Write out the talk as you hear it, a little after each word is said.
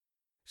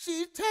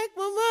She take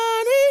my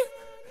money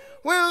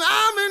when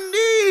I'm in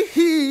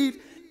need.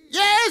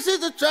 Yes,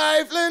 she's a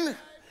trifling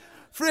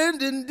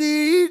friend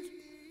indeed.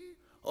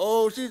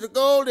 Oh, she's a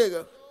gold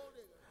digger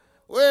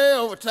way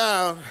over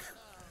town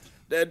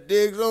that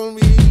digs on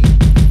me.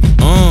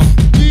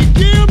 She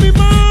give me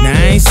money. Now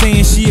I ain't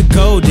saying she a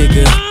gold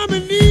digger,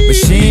 but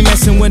she ain't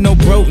messing with no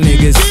broke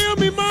niggas.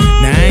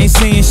 Now I ain't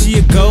saying she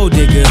a gold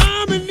digger,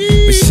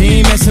 but she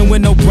ain't messing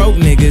with no broke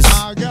niggas.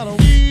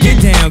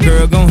 Get down,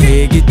 girl, gon'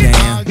 ahead, get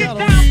down.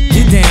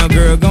 Get down,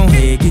 girl, gon'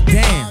 ahead, get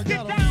down.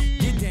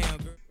 Get down,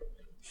 girl.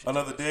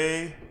 Another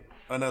day,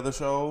 another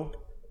show.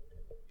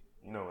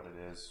 You know what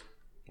it is.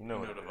 You know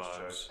what it is,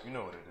 Chuck. You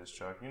know what it is,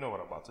 Chuck. You know what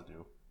I'm about to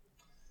do.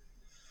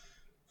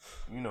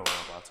 You know what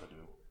I'm about to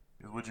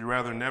do. Would you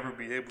rather never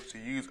be able to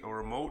use a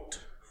remote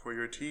for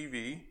your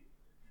TV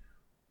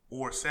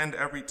or send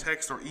every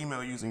text or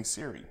email using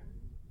Siri?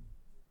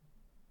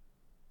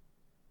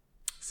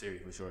 Siri,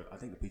 for sure. I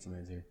think the pizza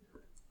man's here.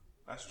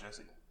 That's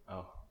Jesse.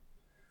 Oh.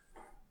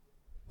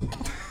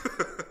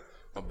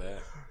 My bad.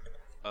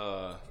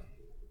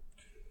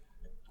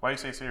 Why you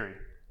say Siri?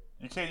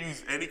 You can't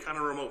use any kind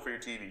of remote for your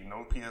TV.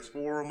 No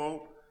PS4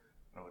 remote,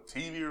 no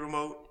TV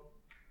remote.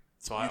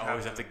 So I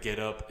always have to get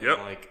up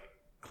and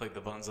click the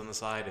buttons on the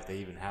side if they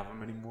even have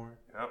them anymore.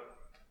 Yep.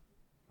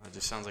 That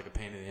just sounds like a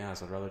pain in the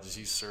ass. I'd rather just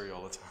use Siri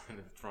all the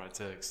time for my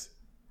text.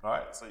 All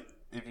right. So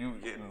if you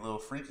getting a little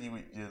freaky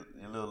with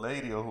your little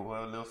lady or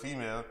whoever, little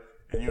female,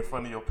 and you're in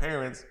front of your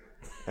parents,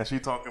 and she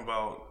talking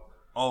about,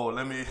 oh,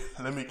 let me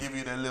give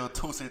you that little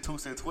tootsie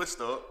twist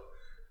up,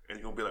 and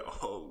you're gonna be like,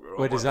 oh, girl.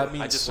 Wait, does that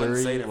mean I just Siri,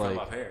 wouldn't say that in like,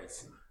 front of my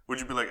parents. Would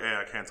you be like, hey,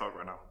 I can't talk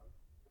right now,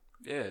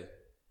 Yeah.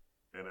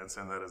 and then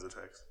send that as a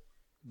text?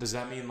 does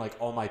that mean like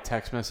all my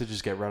text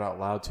messages get read out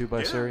loud too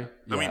by Siri?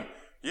 I mean,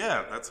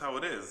 yeah, that's how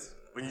it is.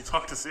 When you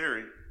talk to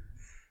Siri,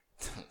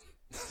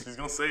 she's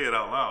gonna say it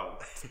out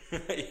loud.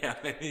 Yeah,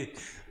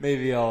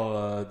 maybe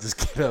I'll just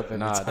get up and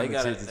Nah,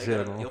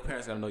 channel. your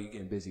parents gotta know you're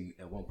getting busy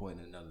at one point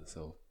or another,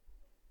 so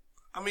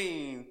I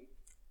mean,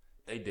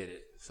 they did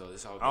it. So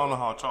it's all good. I don't know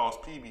how Charles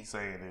P. be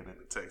saying it in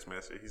the text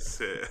message. He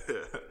said,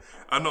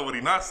 I know what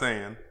he not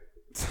saying.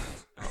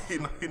 He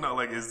not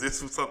like, is this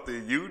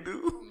something you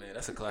do? Man,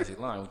 that's a classic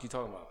line. What you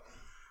talking about?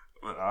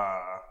 But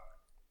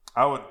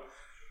I would.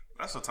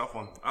 That's a tough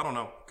one. I don't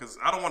know, because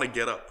I don't want to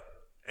get up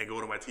and go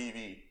to my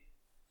TV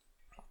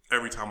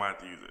every time I have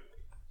to use it.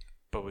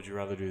 But would you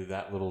rather do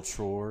that little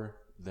chore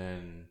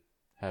than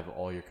have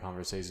all your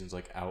conversations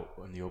like out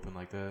in the open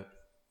like that?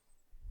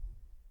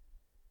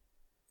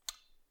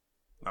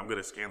 I'm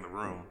gonna scan the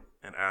room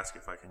and ask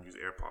if I can use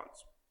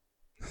AirPods.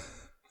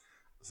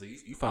 So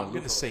you found I'm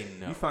gonna say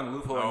no. You found a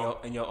loophole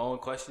in your own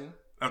question?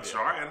 I'm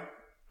trying.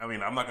 I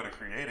mean, I'm not gonna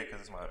create it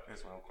because it's my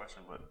own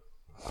question, but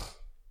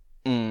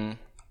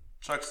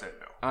Chuck said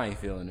no. I ain't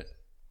feeling it.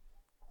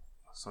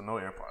 So no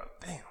AirPod.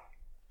 Damn.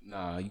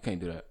 Nah, you can't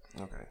do that.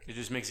 Okay. It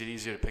just makes it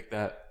easier to pick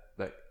that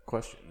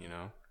question, you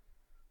know?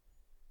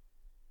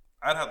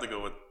 I'd have to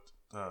go with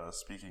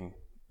speaking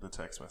the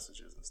text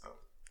messages and stuff.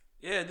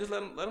 Yeah, just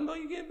let them know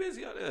you're getting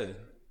busy out there.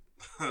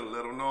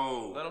 Let them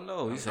know. Let them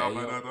know. You say,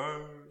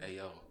 hey,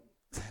 yo.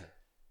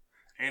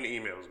 And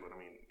emails, but I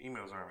mean,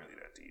 emails aren't really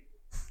that deep.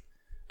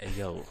 Hey,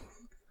 yo.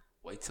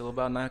 Wait till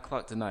about 9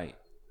 o'clock tonight.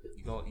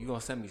 You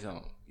gonna send me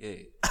something. Yeah.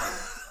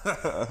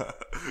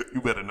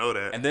 You better know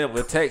that. And then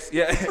with text,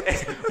 yeah.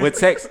 with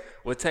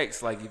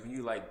text, like if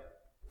you like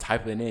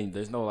type it in,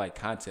 there's no like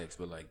context,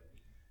 but like,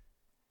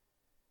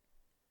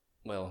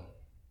 well,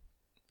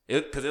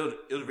 because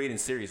it'll read in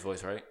Siri's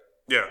voice, right?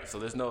 Yeah. So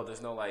there's no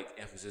like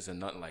emphasis or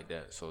nothing like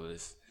that. So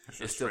it's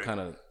still kind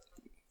of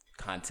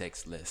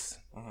contextless.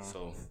 Mm-hmm.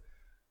 So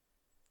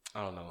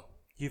I don't know.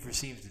 You've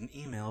received an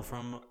email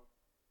from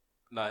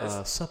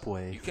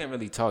Subway. You can't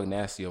really talk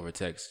nasty over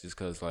text just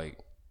because like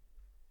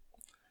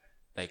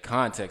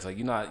context, like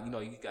you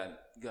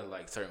got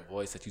like certain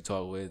voice that you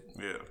talk with.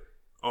 Yeah.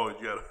 Oh, you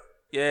gotta.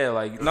 Yeah,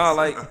 like no,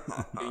 like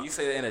if you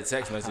say that in a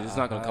text message, it's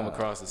not gonna come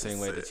across the same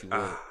way that you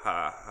would.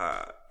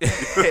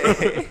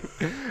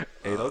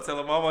 Hey, don't tell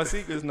them all my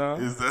secrets now.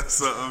 Is that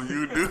something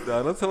you do?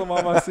 No, don't tell them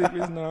all my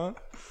secrets now.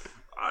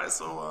 All right,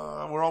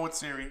 so we're all with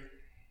Siri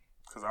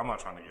because I'm not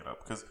trying to get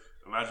up. Because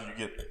imagine you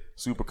get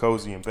super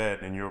cozy in bed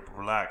and you're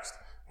relaxed.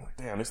 You're like,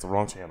 damn, it's the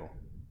wrong channel.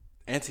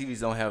 And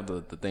TVs don't have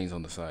the things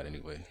on the side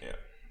anyway. Yeah,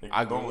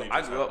 I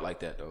grew up like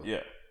that though.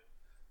 Yeah,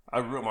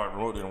 I grew up. My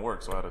remote didn't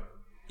work, so I had to.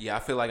 Yeah, I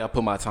feel like I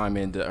put my time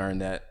in to earn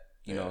that.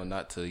 You know,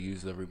 not to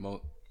use the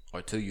remote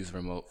or to use the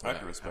remote. I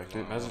can respect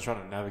it. Imagine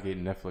trying to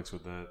navigate Netflix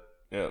with that.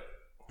 Yeah.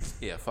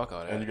 Yeah, fuck all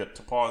that. And you got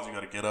to pause. You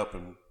got to get up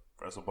and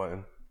press a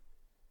button.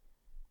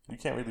 You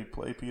can't really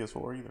play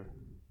PS4 either.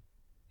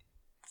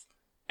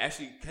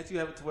 Actually, can't you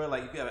have it to where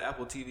like if you have an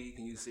Apple TV, you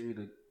can use Siri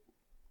to?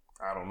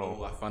 I don't know.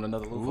 Oh, I found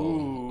another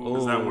loophole.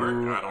 Does that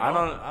work?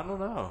 I don't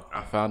know.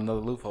 I found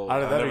another loophole.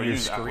 Either that or never you're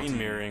used Apple screen TV.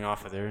 mirroring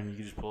off of there and you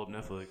can just pull up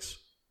Netflix.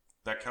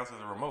 That counts as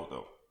a remote,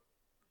 though.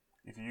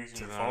 If you're using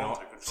So your then, phone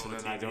to control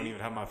the TV. I don't even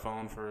have my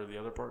phone for the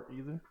other part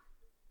either.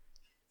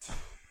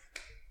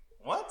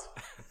 What?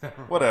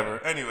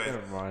 Whatever. Anyway,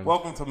 Never mind.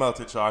 welcome to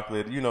Melted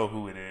Chocolate. You know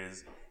who it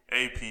is.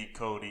 AP,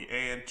 Cody,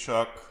 and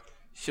Chuck.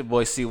 It's your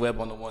boy C-Web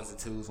on the ones and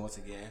twos once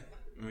again.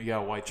 We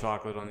got white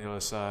chocolate on the other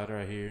side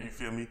right here. You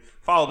feel me?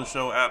 Follow the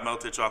show at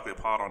Melted Chocolate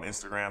Pod on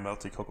Instagram,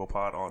 Melted Cocoa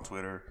Pod on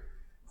Twitter.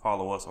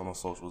 Follow us on the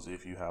socials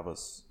if you have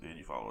us. Then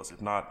you follow us.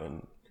 If not,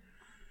 then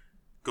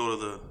go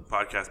to the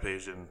podcast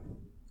page and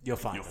You'll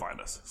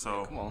find us.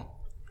 So Come on.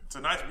 it's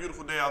a nice,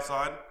 beautiful day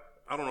outside.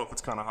 I don't know if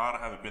it's kind of hot. I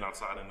haven't been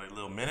outside in a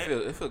little minute.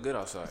 It feel good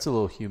outside. It's a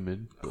little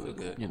humid. I feel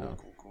good. You know.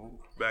 Cool.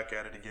 Back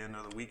at it again.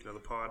 Another week, another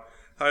pod.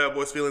 How y'all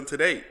boys feeling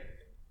today?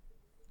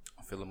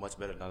 I'm feeling much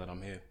better now that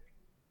I'm here.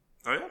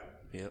 Oh yeah.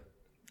 Yep.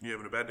 You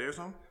having a bad day or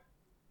something?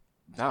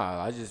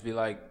 Nah, I just be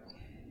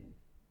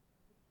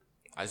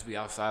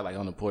outside like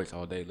on the porch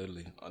all day,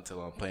 literally,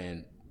 until I'm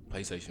playing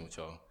PlayStation with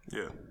y'all.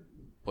 Yeah.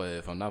 But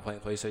if I'm not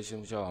playing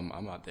PlayStation with y'all,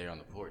 I'm out there on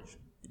the porch.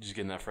 Just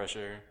getting that fresh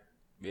air.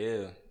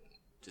 Yeah.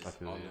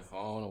 Just on the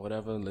phone or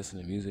whatever,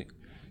 listening to music,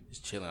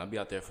 just chilling. I'll be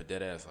out there for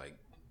dead ass like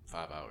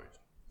 5 hours.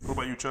 What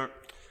about you, Chuck?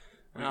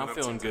 I'm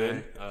feeling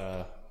good.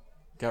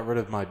 Got rid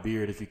of my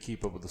beard if you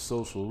keep up with the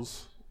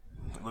socials.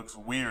 It looks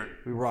weird.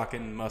 We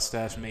rocking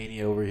mustache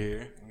mania over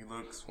here. He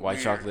looks White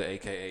weird. Chocolate,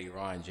 a.k.a.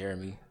 Ron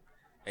Jeremy,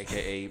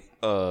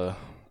 a.k.a.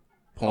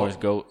 Porn's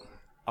Goat.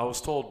 I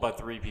was told by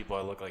 3 people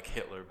I look like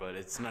Hitler, but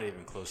it's not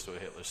even close to a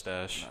Hitler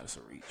stash. That's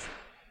a reach.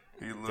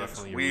 He looks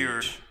Definitely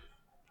weird.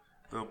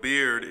 The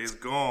beard is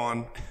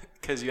gone.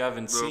 Because you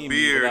haven't The seen me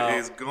beard without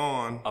is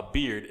gone. a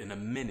beard in a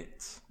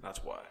minute.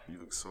 That's why. You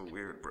look so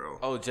weird, bro.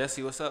 Oh,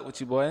 Jesse, what's up with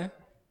you, boy?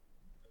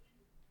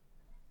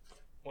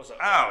 What's up?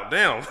 Ow,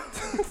 damn.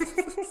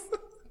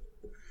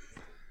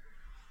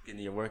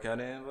 Getting your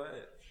workout in, bud?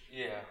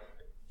 Yeah,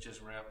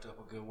 just wrapped up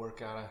a good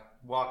workout. I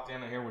walked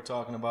in and here we're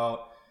talking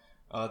about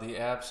the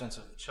absence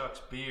of Chuck's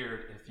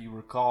beard. If you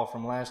recall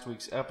from last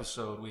week's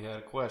episode, we had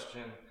a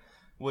question.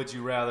 Would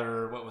you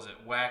rather,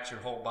 wax your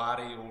whole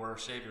body or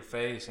shave your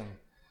face? And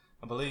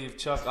I believe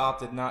Chuck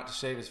opted not to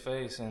shave his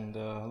face, and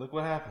look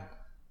what happened.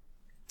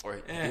 Or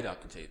he did have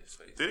to shave his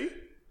face. Did he?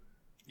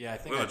 Yeah, I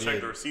think We'll I check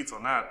did. the receipts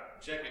on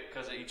that. Check it,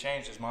 because he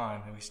changed his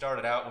mind. And we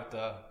started out with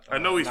the I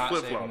know he's not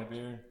flip-flop. shaving the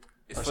beard.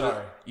 It's Or for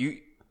sorry.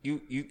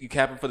 You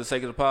capping for the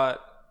sake of the pod?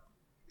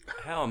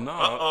 Hell no.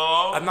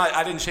 Uh-oh.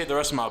 I didn't shave the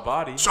rest of my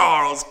body.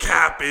 Charles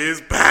Cap is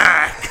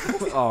back.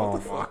 Oh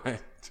my.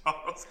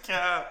 Charles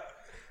Cap.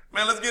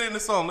 Man, let's get into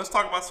something. Let's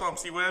talk about something.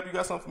 C-Web, you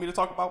got something for me to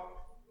talk about?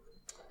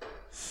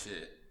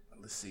 Shit.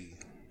 Let's see.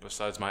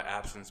 Besides my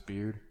absence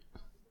beard.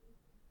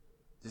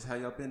 Just how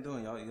y'all been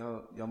doing?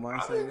 Y'all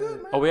mind saying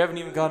good? Oh, we haven't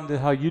even gotten to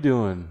how you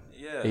doing.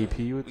 Yeah. AP,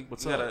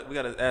 what's up? We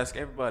gotta ask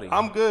everybody.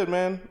 I'm good,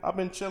 man. I've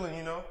been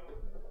chilling,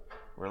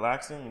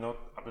 relaxing.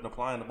 I've been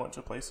applying a bunch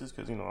of places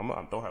because, I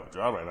don't have a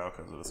job right now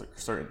because of a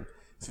certain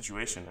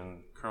situation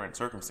and current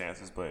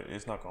circumstances, but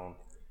it's not going to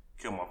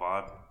kill my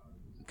vibe.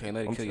 Can't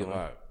let it kill your chilling.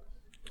 vibe.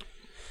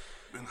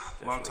 Been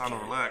a long time to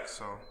relax,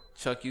 so.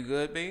 Chuck, you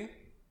good, B?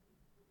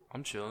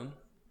 I'm chilling.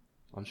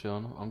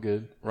 I'm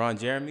good. Ron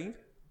Jeremy?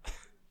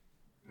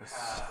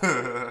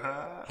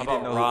 How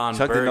about Ron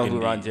Chuck didn't know Burgundy?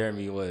 who Ron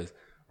Jeremy was.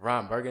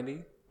 Ron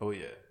Burgundy? Oh,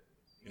 yeah.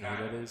 You know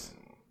who that is?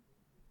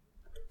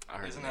 I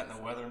heard Isn't that the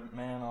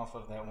Weatherman off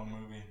of that one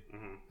movie?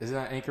 Isn't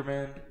that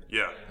Anchorman?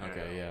 Yeah.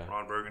 Okay, yeah.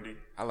 Ron Burgundy.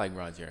 I like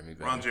Ron Jeremy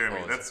better. Ron Jeremy,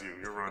 Oh, that's you.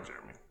 You're Ron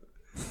Jeremy.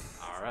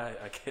 All right,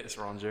 I guess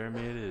Ron Jeremy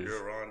it is.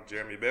 You're Ron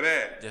Jeremy, baby.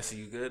 Jesse,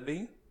 you good,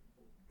 B?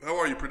 How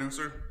are you,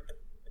 producer?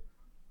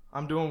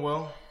 I'm doing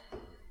well.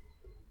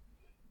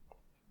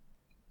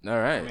 All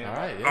right. All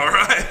right, yeah. All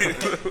right.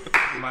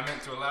 Am I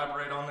meant to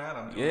elaborate on that?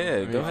 I'm doing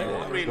Yeah, go I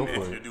ahead. mean, Go for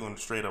if it. you're doing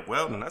straight up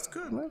well, then that's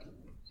good, man.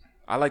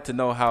 I like to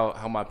know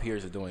how my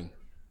peers are doing,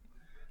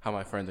 how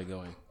my friends are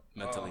going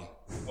mentally.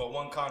 Well,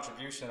 one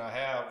contribution I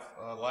have,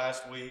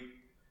 last week,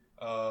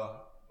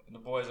 the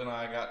boys and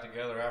I got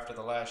together after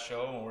the last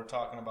show, and we're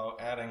talking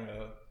about adding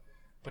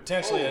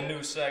potentially a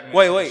new segment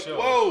to the Wait. show.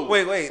 Whoa.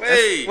 Wait.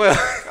 Hey. Well,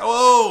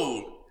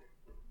 Whoa.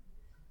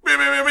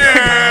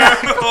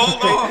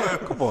 Hold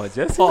on. come on,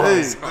 Jesse.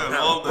 Hey,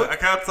 I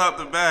can't stop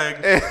the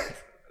bag.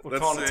 We're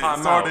Let's calling a say,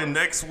 timeout. starting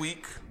next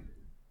week,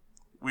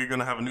 we're going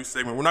to have a new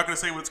segment. We're not going to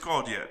say what it's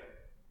called yet,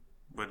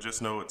 but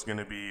just know it's going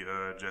to be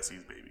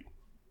Jesse's baby.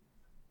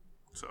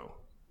 So,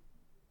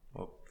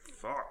 well,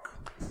 fuck.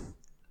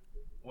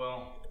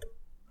 Well,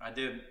 I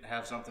did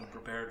have something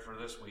prepared for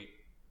this week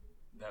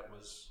that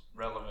was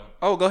relevant.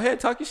 Oh, go ahead,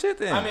 talk your shit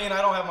then. I mean,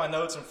 I don't have my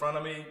notes in front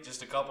of me.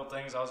 Just a couple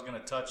things I was going to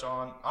touch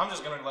on. I'm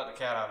just going to let the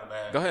cat out of the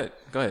bag.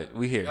 Go ahead.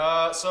 We here.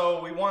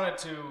 So we wanted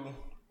to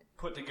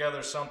put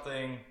together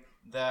something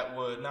that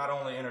would not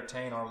only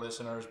entertain our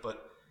listeners,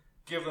 but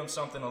give them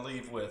something to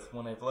leave with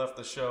when they've left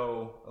the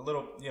show. A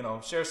little,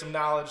 share some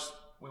knowledge.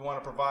 We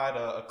want to provide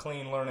a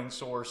clean learning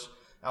source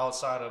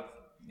outside of,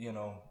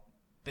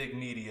 big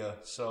media.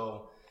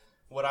 So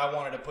what I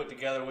wanted to put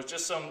together was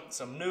just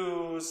some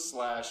news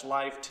 /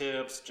 life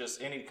tips,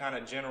 just any kind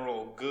of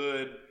general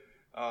good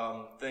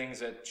things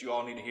that you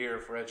all need to hear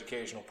for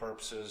educational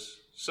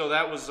purposes. So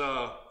that was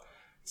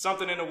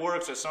something in the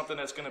works. It's something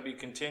that's going to be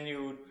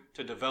continued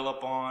to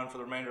develop on for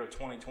the remainder of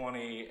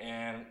 2020.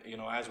 And,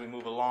 as we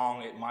move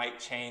along, it might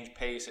change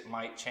pace. It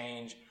might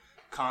change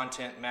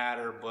content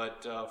matter,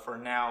 but for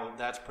now,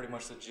 that's pretty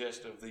much the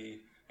gist of the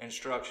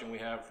instruction we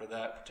have for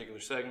that particular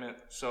segment.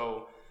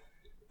 So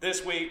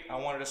this week, I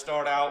wanted to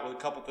start out with a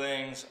couple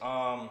things.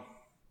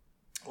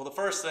 Well, the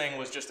first thing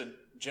was just a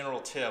general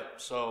tip.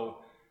 So,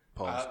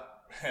 Pause.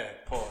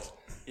 Pause.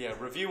 Yeah,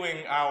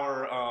 reviewing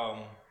our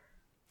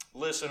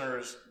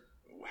listeners,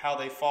 how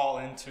they fall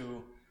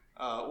into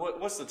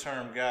what's the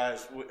term,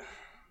 guys?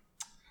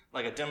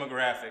 Like a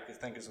demographic, I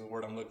think is the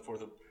word I'm looking for.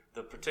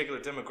 The particular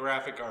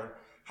demographic, our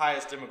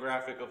highest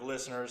demographic of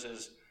listeners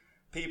is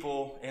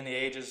people in the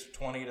ages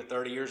 20 to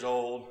 30 years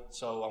old.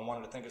 So I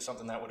wanted to think of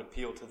something that would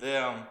appeal to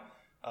them.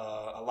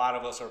 A lot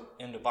of us are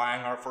into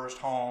buying our first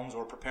homes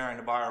or preparing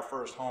to buy our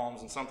first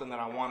homes. And something that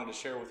I wanted to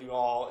share with you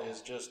all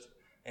is just,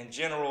 in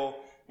general,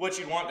 what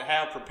you'd want to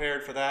have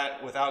prepared for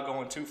that without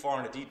going too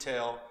far into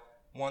detail.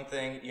 One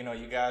thing,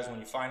 you guys, when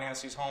you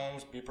finance these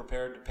homes, be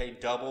prepared to pay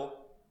double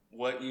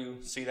what you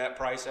see that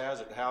price as.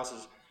 If the house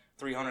is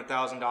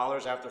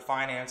 $300,000 after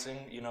financing,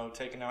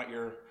 taking out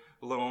your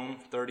loan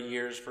 30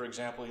 years, for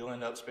example, you'll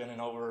end up spending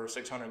over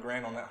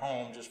 $600,000 on that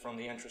home just from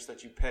the interest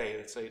that you pay.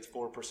 Let's say it's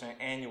 4%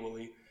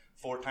 annually.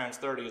 4 times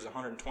 30 is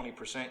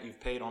 120%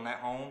 you've paid on that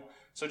home.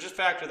 So just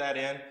factor that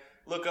in.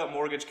 Look up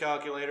mortgage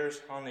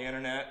calculators on the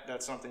internet.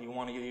 That's something you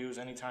want to use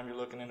anytime you're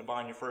looking into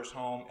buying your first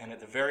home. And at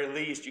the very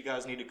least, you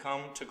guys need to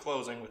come to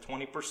closing with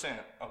 20%,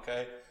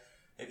 okay?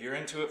 If you're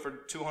into it for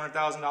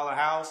 $200,000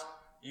 house,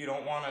 you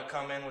don't want to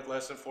come in with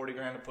less than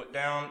 $40,000 to put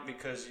down,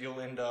 because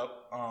you'll end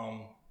up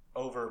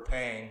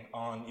overpaying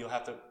on. You'll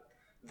have to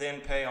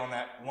then pay on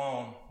that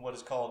loan what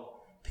is called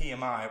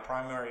PMI,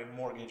 primary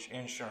mortgage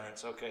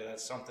insurance. Okay,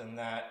 that's something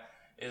that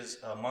is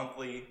a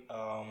monthly.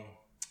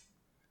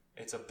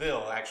 It's a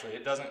bill, actually.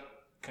 It doesn't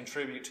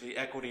contribute to the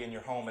equity in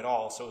your home at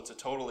all, so it's a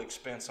total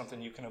expense,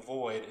 something you can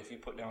avoid if you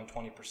put down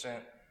 20%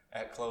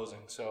 at closing.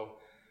 So,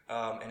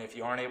 and if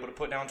you aren't able to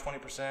put down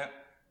 20%,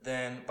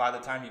 then by the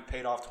time you've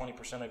paid off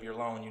 20% of your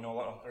loan, you no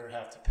longer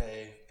have to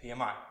pay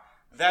PMI.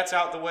 That's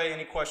out the way.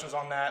 Any questions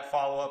on that,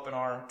 follow up in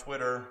our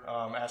Twitter.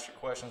 Ask your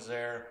questions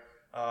there.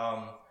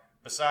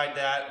 Beside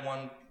that,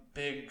 one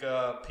big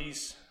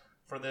piece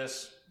for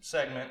this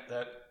segment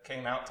that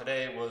came out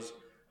today was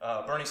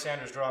Bernie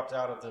Sanders dropped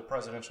out of the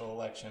presidential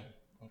election.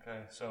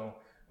 Okay, so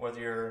whether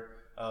you're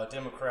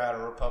Democrat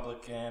or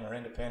Republican or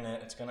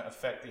independent, it's going to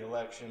affect the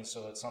election,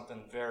 so it's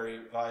something very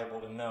valuable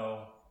to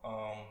know,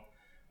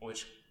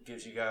 which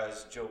gives you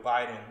guys Joe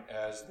Biden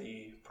as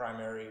the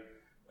primary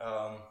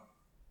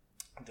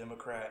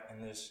Democrat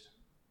in this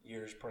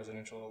year's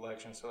presidential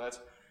election. So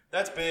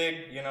that's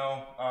big,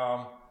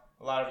 A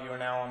lot of you are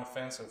now on the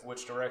fence of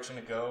which direction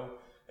to go.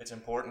 It's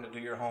important to do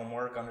your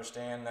homework,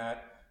 understand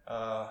that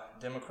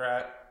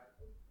Democrat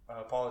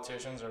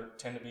politicians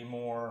tend to be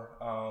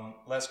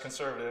less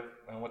conservative,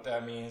 and what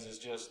that means is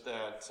just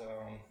that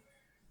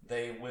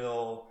they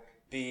will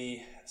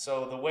be.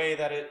 So the way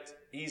that it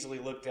easily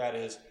looked at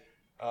is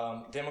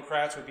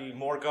Democrats would be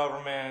more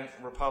government,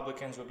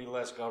 Republicans would be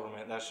less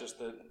government. That's just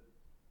the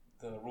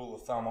rule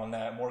of thumb on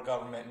that. More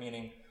government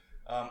meaning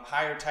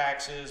higher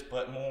taxes,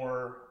 but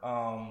more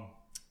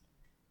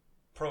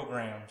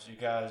programs, you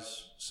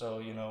guys.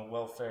 So,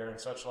 welfare and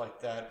such like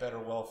that, better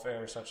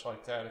welfare, such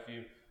like that. If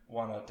you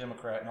want a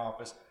Democrat in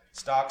office,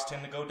 stocks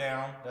tend to go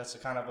down. That's a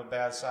kind of a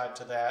bad side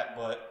to that.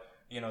 But,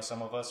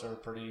 some of us are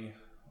pretty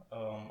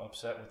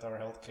upset with our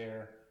health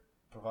care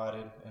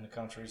provided in the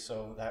country.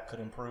 So that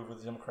could improve with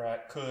the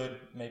Democrat. Could,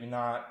 maybe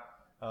not.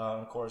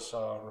 Of course,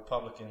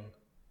 Republican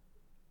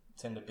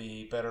tend to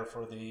be better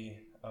for the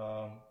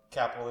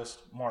capitalist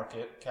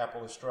market,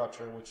 capitalist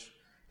structure, which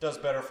does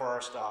better for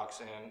our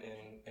stocks. And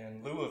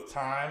in lieu of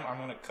time, I'm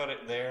going to cut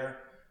it there,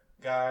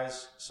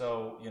 guys.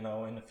 So,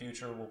 in the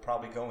future, we'll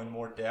probably go in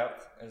more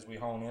depth as we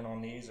hone in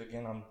on these.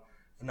 Again, I've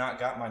not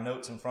got my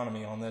notes in front of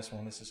me on this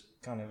one. This is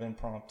kind of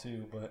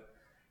impromptu, but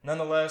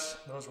nonetheless,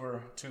 those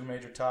were two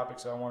major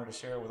topics I wanted to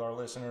share with our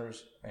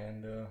listeners,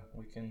 and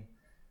we can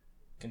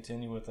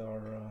continue with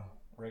our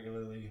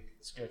regularly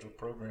scheduled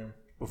program.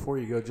 Before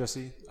you go,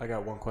 Jesse, I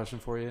got one question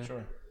for you.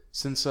 Sure.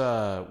 Since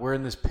we're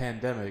in this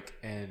pandemic,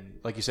 and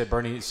like you said,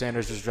 Bernie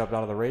Sanders just dropped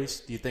out of the race,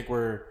 do you think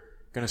we're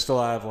going to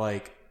still have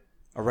like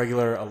a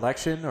regular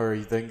election, or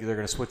you think they're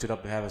going to switch it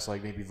up and have us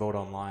like maybe vote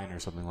online or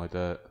something like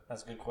that?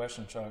 That's a good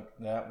question, Chuck.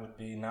 That would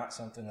be not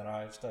something that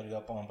I've studied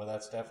up on, but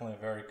that's definitely a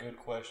very good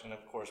question.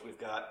 Of course, we've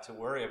got to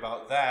worry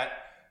about that.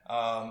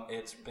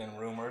 It's been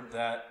rumored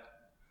that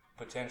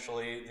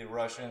potentially the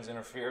Russians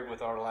interfered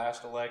with our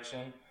last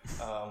election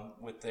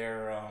with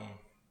their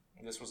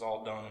this was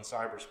all done in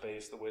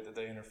cyberspace, the way that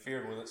they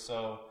interfered with it.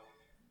 So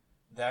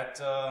that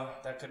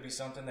could be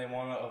something they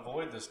want to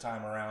avoid this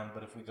time around.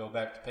 But if we go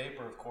back to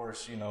paper, of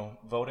course,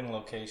 voting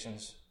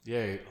locations.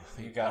 Yeah,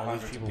 you got all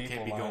these hundreds of people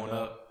can't be going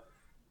up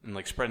and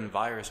like spreading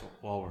virus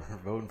while we're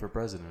voting for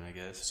president, I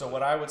guess. So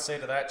what I would say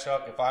to that,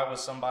 Chuck, if I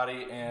was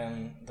somebody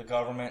in the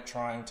government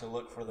trying to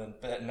look for the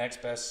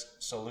next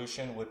best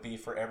solution, would be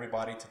for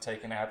everybody to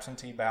take an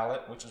absentee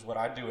ballot, which is what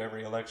I do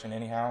every election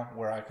anyhow,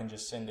 where I can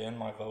just send in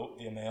my vote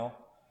via mail.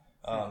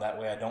 That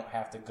way I don't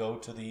have to go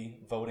to the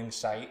voting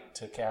site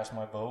to cast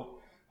my vote.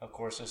 Of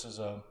course, this is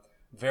a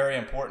very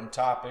important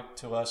topic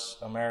to us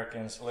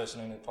Americans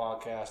listening to the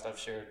podcast. I've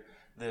shared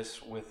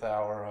this with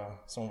our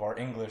some of our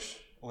English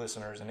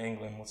listeners in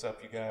England. What's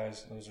up, you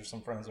guys? Those are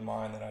some friends of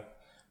mine that I've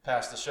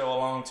passed the show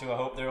along to. I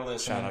hope they're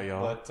listening. Shout out,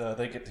 y'all. But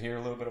they get to hear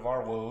a little bit of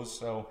our woes.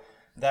 So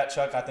that,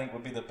 Chuck, I think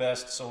would be the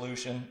best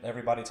solution.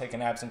 Everybody take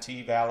an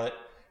absentee ballot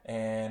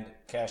and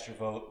cast your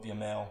vote via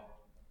mail,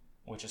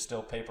 which is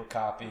still paper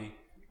copy,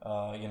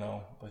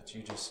 but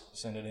you just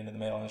send it into the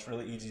mail, and it's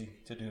really easy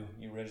to do.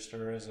 You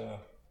register as a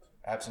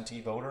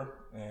absentee voter,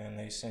 and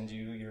they send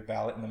you your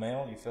ballot in the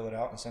mail. You fill it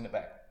out and send it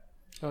back.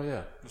 Oh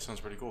yeah, that sounds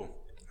pretty cool.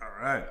 All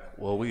right.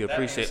 Well, we That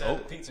appreciate. being said,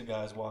 the pizza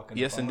guy's walking.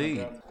 Yes, If I'm gonna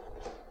indeed. grab-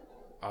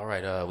 All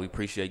right, we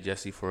appreciate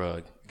Jesse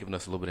for giving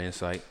us a little bit of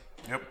insight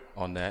Yep.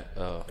 on that.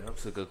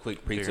 Took a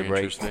quick Very pizza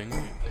break. interesting.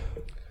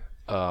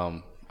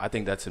 I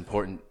think that's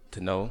important to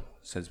know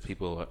since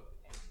people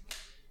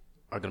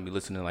are going to be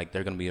listening, like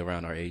they're going to be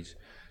around our age,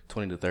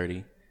 20 to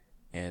 30,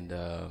 and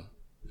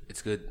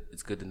it's good.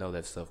 It's good to know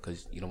that stuff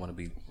because you don't want to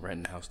be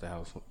renting house to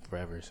house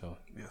forever. So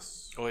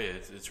Yes. Oh yeah,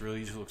 it's really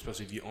useful,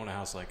 especially if you own a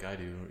house like I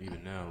do,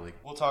 even now. Like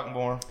We'll talk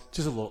more.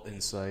 just a little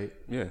insight.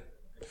 yeah,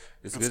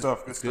 it's Good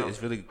stuff, good It's stuff.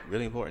 It's really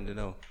really important to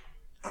know.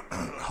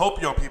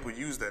 Hope y'all people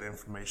use that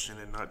information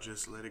and not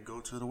just let it go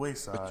to the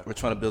wayside. We're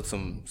trying to build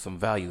some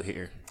value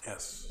here,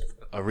 Yes.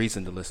 a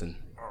reason to listen.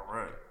 All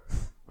right.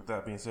 With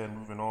that being said,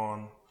 moving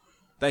on.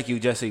 Thank you,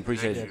 Jesse.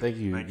 Appreciate it. Thank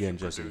you again,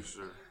 Jesse.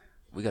 producer.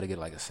 We got to get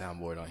like a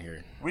soundboard on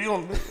here. We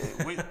gonna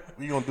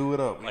we gonna do it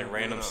up. We Like gonna do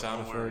random it up.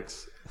 sound Don't worry.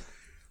 effects.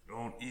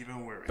 Don't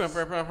even worry.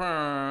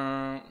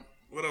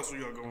 What else we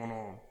got going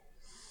on?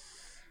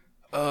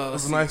 It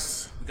was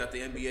nice We got the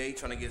NBA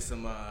trying to get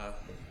some,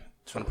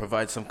 trying to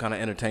provide some kind of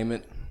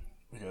entertainment.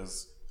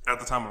 because at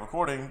the time of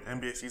recording,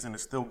 NBA season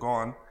is still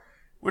gone,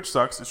 which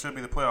sucks. It should be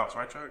the playoffs,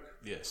 right, Chuck?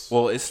 Yes.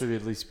 Well, it's. should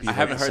at least be. I like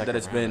haven't the heard that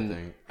it's second round,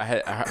 been. I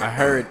think. I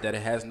heard that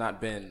it has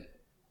not been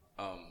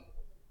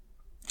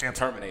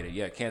Canceled. terminated.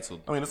 Yeah,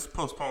 canceled. I mean, it's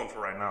postponed for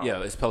right now.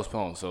 Yeah, it's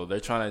postponed. So they're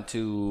trying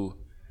to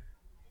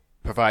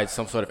provide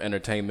some sort of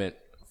entertainment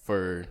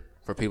for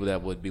people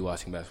that would be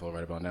watching basketball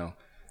right about now.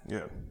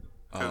 Yeah.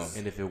 'Cause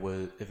And if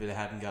it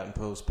hadn't gotten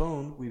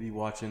postponed, we'd be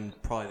watching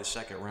probably the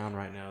second round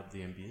right now of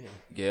the NBA.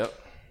 Yep,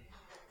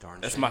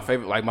 Darn. that's shame. my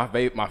favorite. Like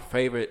my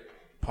favorite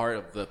part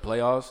of the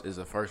playoffs is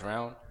the first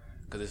round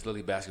because it's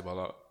literally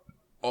basketball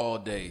all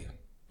day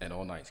and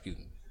all night. Excuse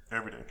me.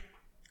 every day.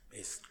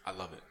 I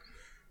love it.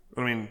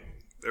 I mean,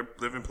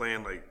 they've been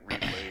playing like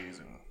replays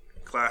and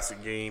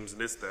classic games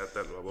and this, that,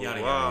 blah, blah, Yada,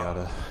 blah. yada,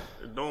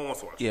 yada. No one wants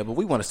to watch it. Yeah, but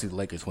we want to see the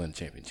Lakers win the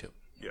championship.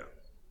 Yeah.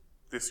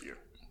 This year.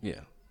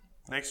 Yeah.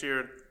 Next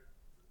year,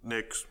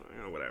 Knicks,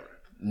 whatever.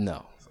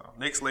 No. So,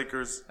 Knicks,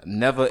 Lakers.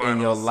 Never in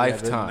your Finals.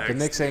 lifetime. The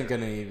Knicks ain't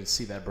gonna even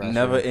see that brass.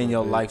 Never ring in for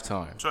your a bit.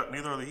 lifetime. Chuck,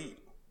 neither are the Heat.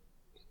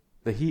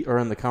 The Heat are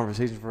in the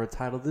conversation for a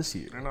title this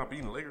year. They're not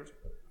beating the Lakers.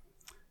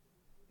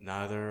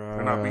 Neither are.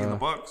 They're not beating the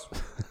Bucks.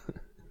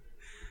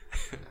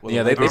 Well,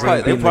 Yeah, the they Lakers probably,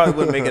 ain't they beating probably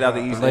wouldn't make it out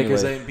the the East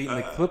Lakers anyway. ain't beating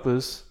the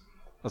Clippers.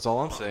 That's all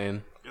I'm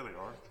saying. Yeah, they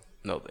are.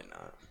 No, they're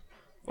not.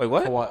 Wait,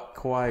 what?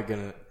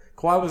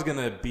 Kawhi was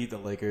gonna beat the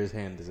Lakers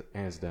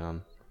hands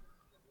down.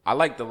 I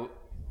like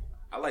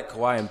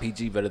Kawhi and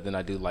PG better than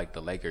I do like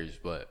the Lakers,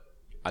 but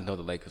I know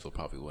the Lakers will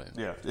probably win.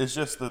 Yeah, it's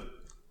just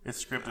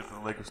it's scripted for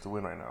the Lakers to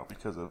win right now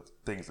because of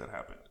things that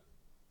happened.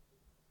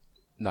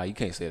 Nah, you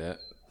can't say that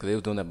because they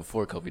were doing that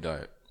before Kobe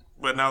died.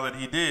 But now that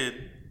he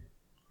did,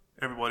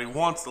 everybody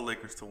wants the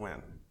Lakers to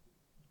win.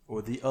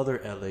 Or the other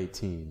LA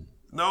team.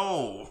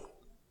 No.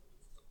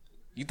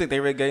 You think they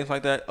rig games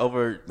like that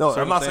over? No,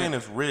 I'm not saying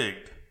it's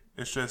rigged.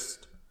 It's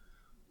just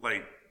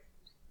like,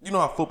 you know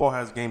how football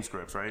has game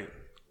scripts, right?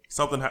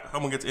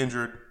 Someone gets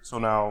injured, so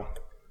now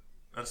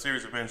a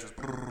series of events just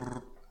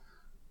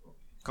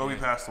Kobe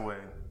passed away.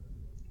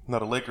 Now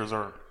the Lakers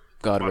are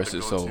God about rest to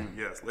his go soul. to-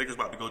 yes, Lakers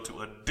about to go to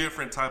a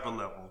different type of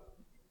level.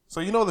 So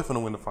you know they're going to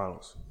win the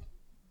finals.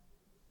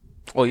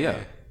 Oh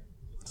yeah,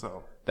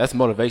 So that's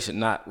motivation,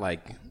 not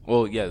like.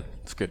 Well, yeah,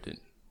 scripted.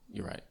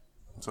 You're right.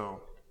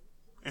 so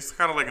it's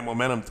kind of like a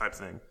momentum type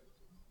thing.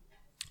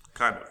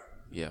 Kind of.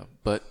 Yeah,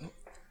 but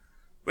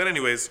But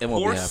anyways, it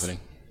won't be H.O.R.S.E. happening.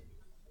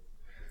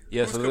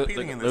 Yeah, Who's so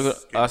competing in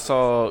this I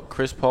saw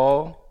Chris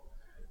Paul,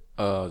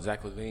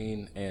 Zach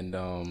LaVine, and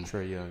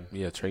Trae Young.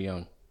 Yeah, Trae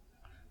Young.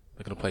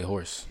 They're gonna play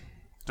horse.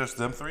 Just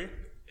them three?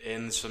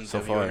 And some So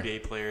far.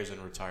 WNBA players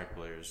and retired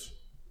players.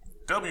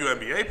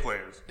 WNBA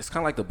players. It's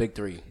kind of like the big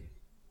three.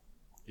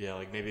 Yeah,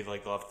 like maybe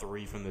like they'll have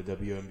 3 from the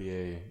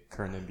WNBA,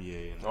 current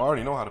NBA. And I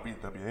already know how to beat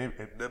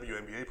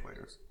WNBA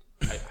players.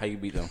 How you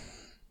beat them?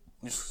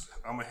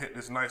 I'm going to hit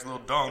this nice little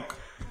dunk.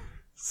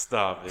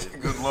 Stop it.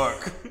 Good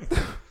luck.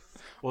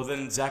 Well,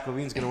 then Zach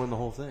LaVine's going to win the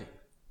whole thing.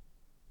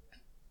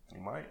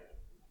 You might.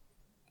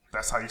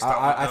 That's how you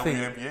stop I the think-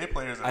 WNBA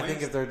players at I least.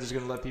 think if they're just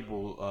going to let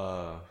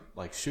people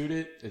like shoot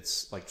it,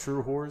 it's like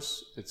true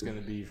horse, it's going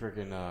to be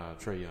freaking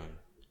Trae Young.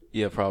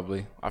 Yeah,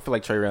 probably. I feel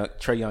like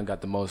Trae Young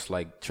got the most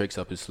like tricks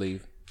up his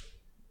sleeve.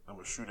 I'm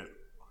going to shoot it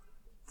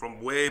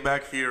from way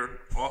back here,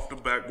 off the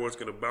backboard. It's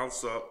going to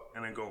bounce up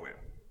and then go in.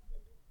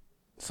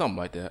 Something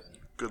like that.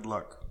 Good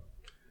luck.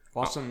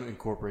 Also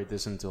incorporate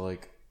this into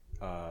like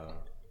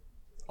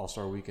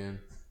All-Star Weekend.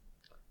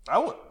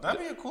 That'd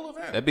be a cool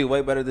event. That'd be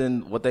way better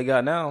than what they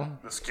got now.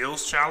 The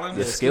skills challenge.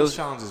 The skills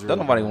challenge is really don't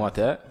nobody want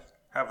that.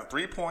 Have a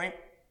 3-point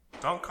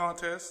dunk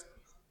contest,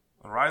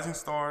 a Rising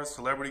Stars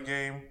celebrity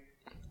game,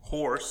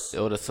 horse.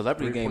 Yo, the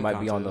celebrity game might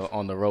contest. Be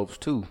on the ropes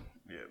too.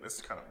 Yeah, this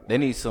is kind of. They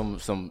need some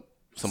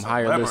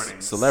higher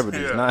list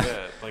celebrities. Yeah. Not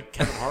like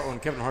Kevin Hart. When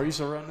Kevin Hart used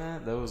to run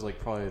that was like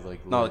probably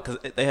like no, because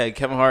they had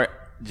Kevin Hart,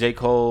 J.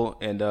 Cole,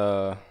 and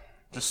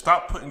just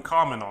stop putting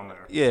Common on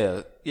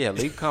there. Yeah,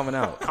 leave Common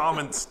out.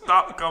 Common,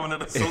 stop coming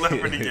to the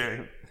celebrity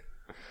game.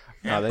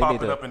 No, they pop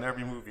need it to, up in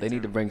every movie. They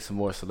need to bring some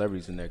more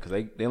celebrities in there because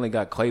they only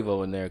got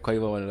Quavo in there.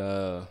 Quavo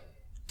and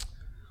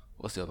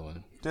what's the other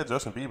one? Yeah,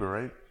 Justin Bieber,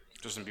 right?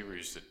 Justin Bieber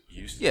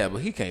used to. Yeah,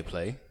 but he can't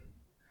play.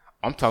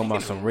 I'm talking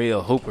about some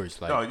real hoopers.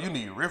 Like, no, you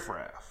need Riff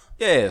Raff.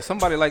 Yeah,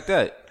 somebody like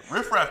that.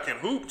 Riff Raff can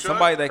hoop. Chuck.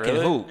 Somebody that can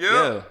hoop.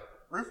 Yeah.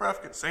 Riff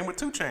Raff can. Same with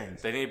 2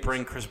 Chainz. They need to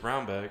bring Chris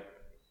Brown back.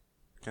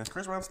 Can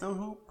Chris Brown still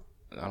hoop?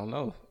 I don't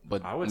know,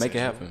 but make it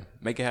happen. So.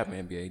 Make it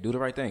happen, NBA. Do the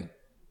right thing.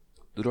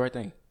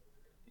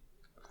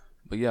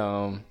 But yeah,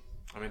 I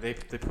mean, they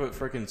put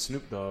freaking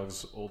Snoop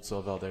Dogg's old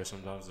self out there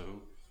sometimes to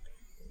hoop.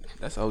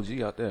 That's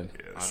OG out there.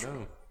 Yeah, I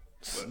know.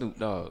 Snoop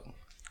Dogg.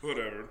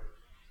 Whatever.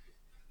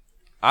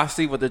 I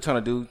see what they're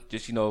trying to do.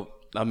 Just not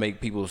make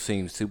people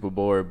seem super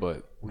bored,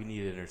 but we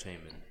need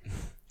entertainment.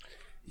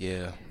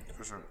 Yeah,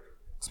 for sure.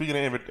 Speaking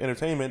of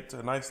entertainment,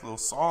 a nice little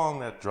song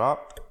that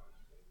dropped.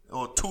 A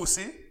little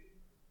Tootsie.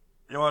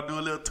 You want to do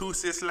a little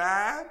Tootsie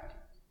slide?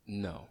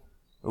 No.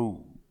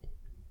 Ooh.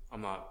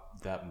 I'm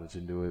not that much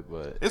into it,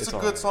 but it's a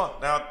good song.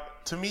 Now,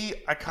 to me,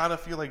 I kind of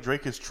feel like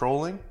Drake is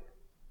trolling.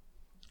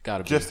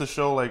 Gotta be. Just to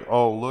show, like,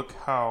 oh, look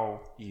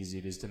how easy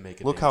it is to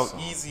make. Look how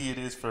easy it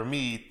is for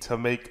me to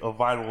make a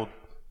viral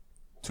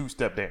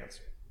 2-step dance.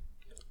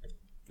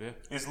 Yeah,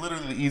 it's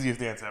literally the easiest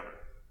dance ever.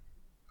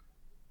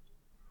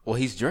 Well,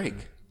 he's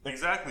Drake.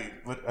 Exactly,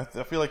 but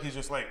I feel like he's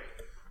just like,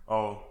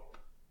 oh,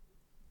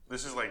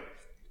 this is like,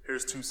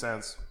 here's 2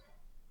 cents.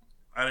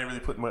 I didn't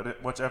really put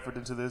much effort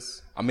into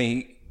this. I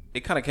mean,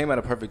 it kind of came at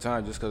a perfect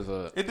time just because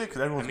it did,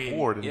 because everyone's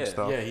bored and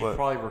stuff. Yeah, he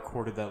probably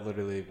recorded that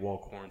literally while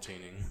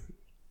quarantining.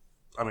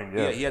 I mean,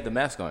 yeah. Yeah, he had the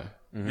mask on.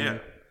 Mm-hmm. Yeah.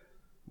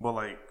 Well,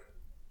 like,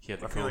 he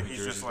had the I feel like he's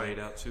just just like,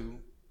 out too.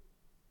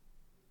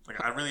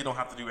 Like, I really don't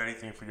have to do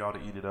anything for y'all to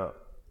eat it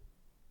up.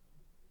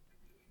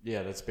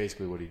 Yeah, that's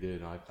basically what he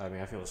did. I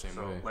mean, I feel the same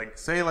way. Like,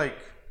 say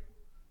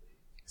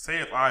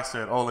if I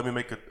said, oh, let me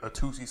make a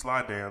Tootsie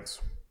slide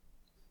dance.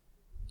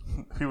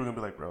 People are gonna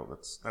be like, bro,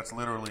 that's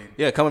literally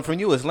coming from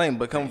you is lame,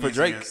 but coming from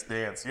Drake,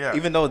 dance, yeah.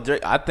 Even though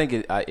Drake, I think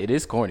it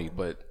is corny,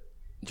 but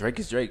Drake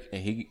is Drake,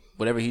 and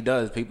whatever he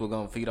does, people are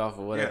gonna feed off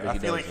of whatever. I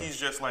feel like he's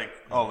just like,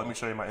 oh, let me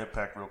show you my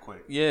impact real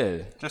quick.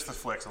 Yeah, just to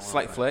flex a little.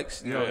 Slight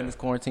flex, you know, in his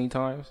quarantine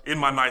times. In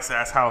my nice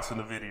ass house in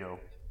the video.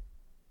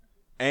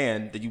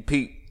 And did you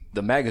peep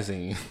the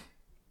magazine?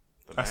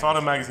 I saw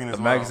the magazine as well.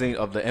 The magazine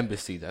of the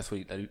embassy. That's what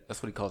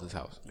he calls his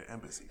house. The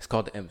embassy. It's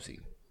called the embassy.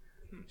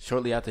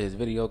 Shortly after his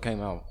video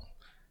came out,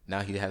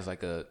 now he has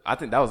like I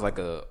think that was like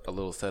a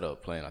little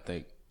setup plan, I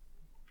think.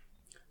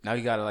 Now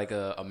he got like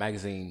a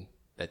magazine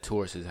that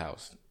tours his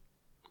house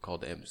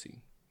called the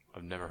embassy.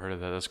 I've never heard of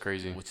that. That's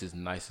crazy. Which is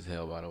nice as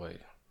hell, by the way.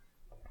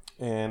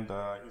 And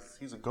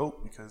he's a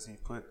GOAT because he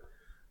put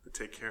the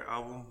Take Care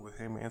album with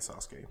him and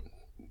Sasuke.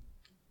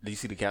 Did you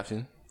see the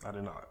caption? I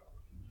did not.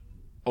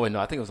 Oh, wait,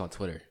 no, I think it was on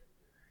Twitter.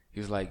 He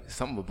was like,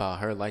 something about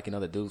her liking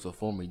other dudes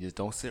before me. Just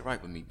don't sit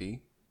right with me, B.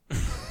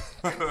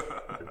 I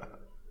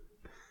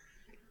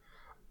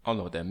don't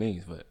know what that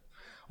means, but...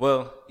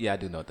 Well, yeah, I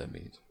do know what that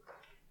means.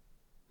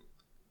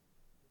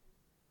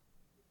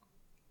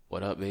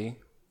 What up, B?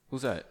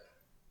 Who's that?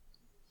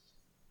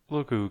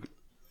 Look who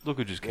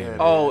just came.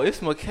 Oh,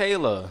 it's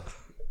Michaela.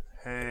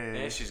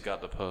 Hey. And she's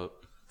got the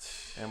pup.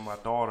 And my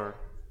daughter.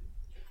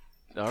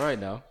 All right,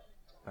 now.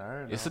 All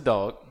right. It's a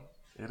dog.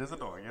 It is a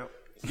dog, yep.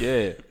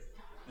 Yeah.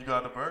 You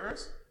got the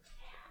burgers?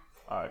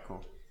 All right,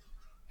 cool.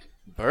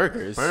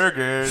 Burgers? Got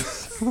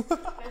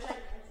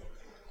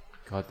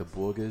the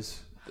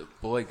burgers? The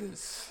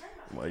burgers.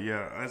 Well,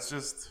 yeah,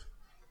 it's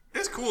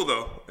cool,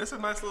 though. It's a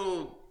nice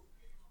little...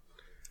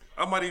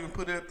 I might even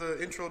put it at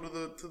the intro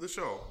to the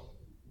show.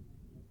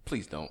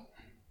 Please don't.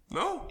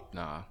 No?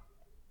 Nah.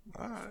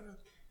 All right.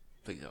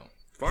 Please don't.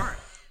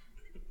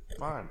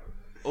 Fine.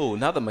 Oh,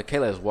 now that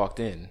Michaela has walked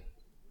in.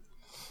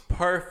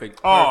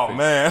 Perfect. Oh,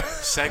 man.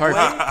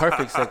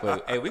 Perfect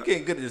segue. Hey, we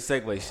getting good at this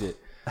segue shit.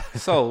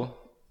 So,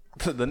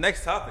 the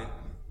next topic,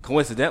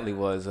 coincidentally,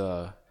 was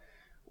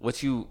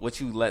what you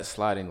let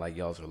slide in like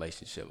y'all's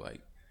relationship. Like,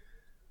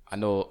 I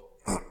know.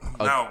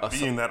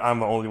 Being that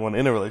I'm the only one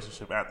in a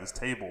relationship at this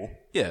table.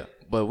 Yeah,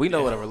 but we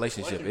know what a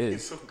relationship is.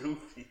 It's so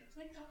goofy.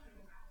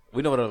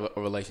 We know what a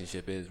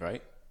relationship is,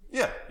 right?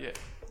 Yeah.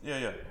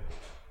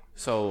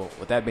 So,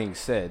 with that being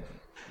said,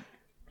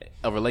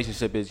 a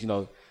relationship is,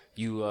 you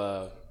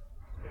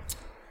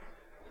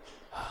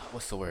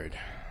what's the word?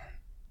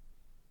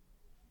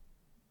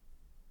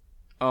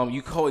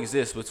 You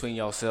coexist between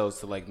yourselves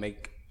to like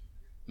make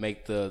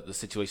the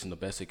situation the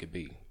best it could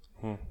be.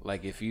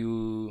 Like if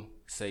you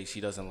say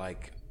she doesn't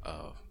like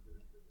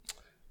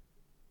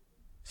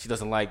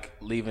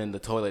leaving the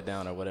toilet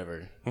down or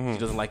whatever. She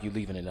doesn't like you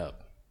leaving it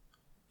up.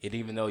 And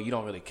even though you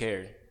don't really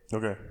care,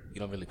 Okay. you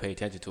don't really pay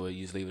attention to it,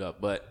 you just leave it up.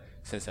 But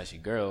since that's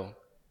your girl,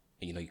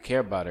 and you care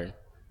about her,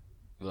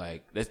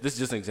 like this is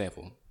just an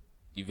example.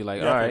 You'd be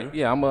like, all right,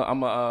 yeah, I'm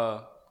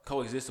a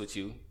coexist with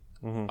you.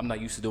 I'm not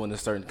used to doing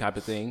this certain type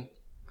of thing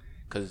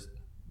because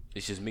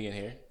it's just me in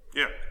here.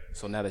 Yeah.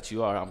 So now that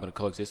you are, I'm gonna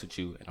coexist with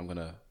you, and I'm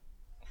gonna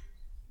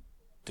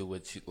do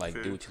what you like.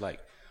 Do what you like,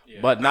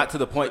 but not to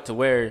the point to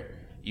where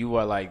you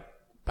are like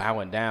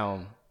bowing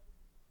down.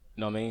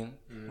 You know what I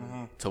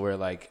mean? To where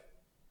like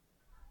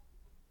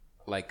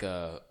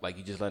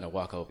you just letting her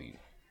walk over you.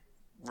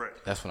 Right.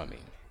 That's what I mean.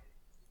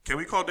 Can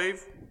we call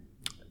Dave?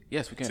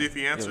 Yes, we can. See if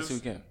he answers. Yeah, let's see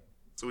if we can.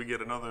 So we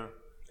get another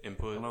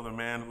Input. another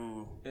man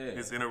who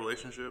is in a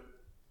relationship.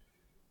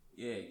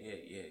 Yeah.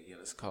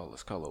 Let's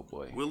call old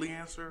boy. Will he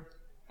answer?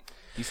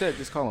 He said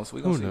just call him. So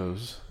we gonna see. Who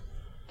knows?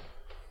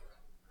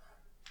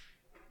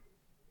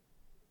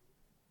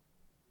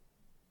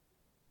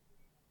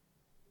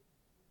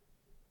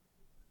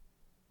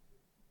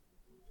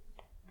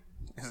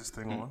 Is this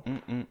thing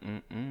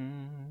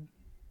on?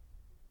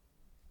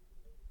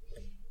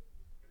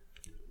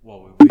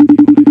 While we wait, do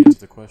you want to answer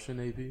the question,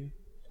 AB?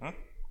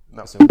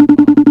 No.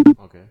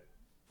 Okay.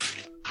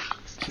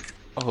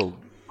 Oh,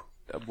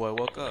 that boy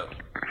woke up.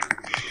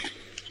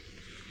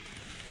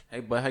 Hey,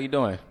 boy, how you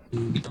doing?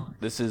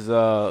 This is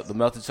the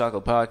Melted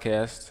Chocolate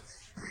Podcast.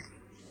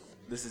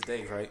 This is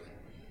Dave, right?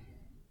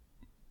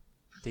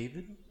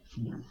 David?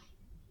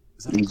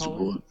 Is that the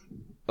caller?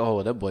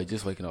 Oh, that boy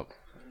just waking up.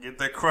 Get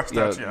that crust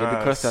Yeah, out your get eyes.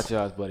 the crust out your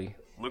eyes, buddy.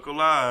 Look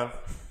alive.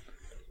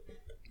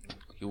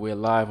 We're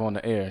live on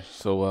the air,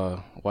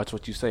 so watch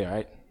what you say, all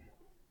right?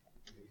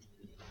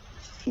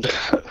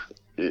 Yeah.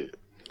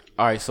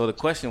 All right, so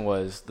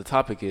the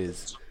topic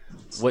is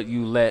what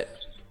you let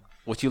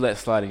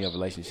slide in your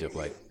relationship,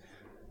 like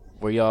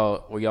where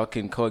y'all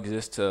can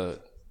coexist to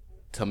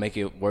make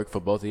it work for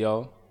both of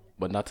y'all,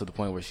 but not to the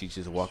point where she's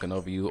just walking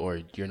over you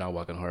or you're not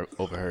walking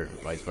over her,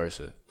 vice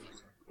versa.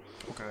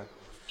 Okay.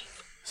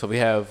 So we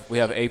have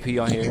AP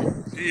on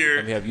here, Here.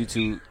 and we have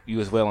you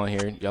as well on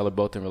here. Y'all are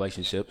both in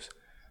relationships.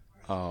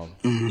 Y'all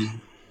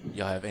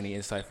have any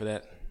insight for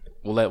that?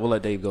 We'll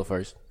let Dave go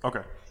first.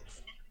 Okay.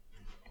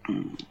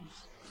 You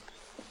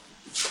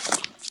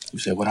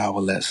said what I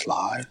would let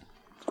slide?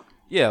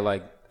 Yeah,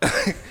 like,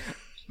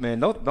 man,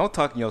 don't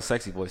talk in your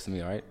sexy voice to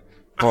me, all right?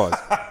 Pause.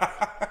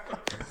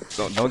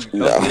 don't get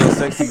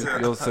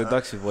your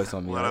seduction voice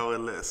on me. What Right? I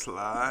would let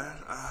slide?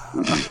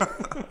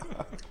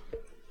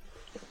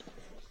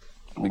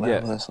 What yeah. I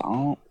would let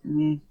slide?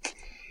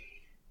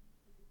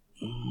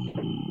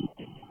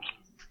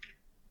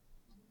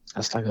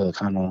 That's like a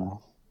kind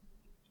of,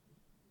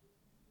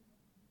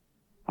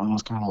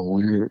 almost kind of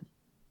weird,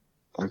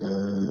 like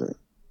a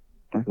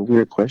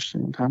weird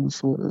question, kind of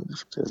sort of.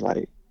 Because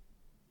like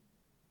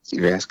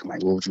you're asking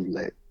like, what would you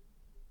let?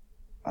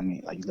 I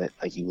mean,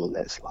 like you will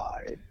let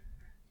slide.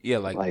 Yeah,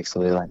 like So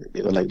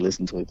they would like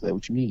listen to it. Like,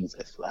 what you mean is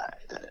let slide?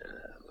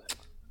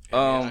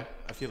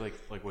 I feel like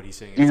what he's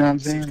saying You know what I'm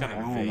seems saying? kind I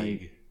of don't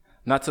vague. like-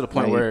 not to the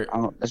point Like, where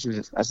that's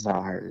just how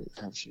I heard it.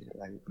 Type shit.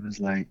 Like it's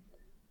like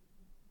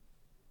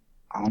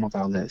I don't know if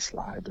I'll let it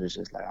slide, but it's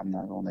just like I'm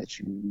not gonna let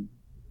you.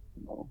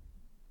 You know,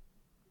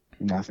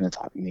 you're not gonna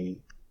talk to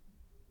me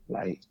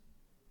like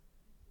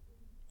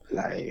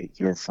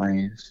your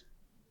friends.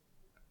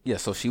 yeah.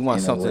 So she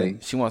wants in a something. way.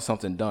 She wants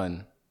something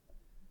done.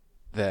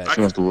 That She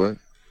wants to what?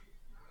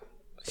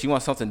 she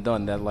wants something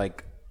done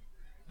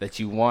that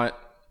you want.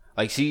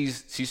 Like she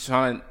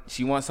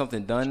wants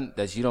something done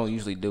that you don't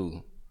usually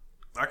do.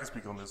 I can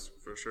speak on this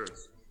for sure.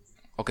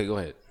 Okay, go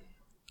ahead.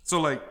 So,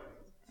 like,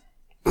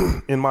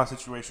 in my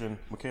situation,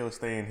 Michaela's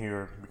staying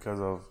here because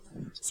of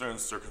certain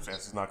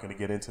circumstances. Not going to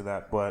get into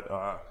that, but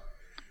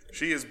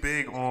she is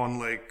big on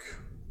like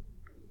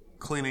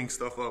cleaning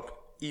stuff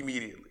up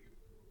immediately.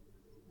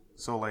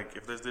 So, like,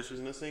 if there's dishes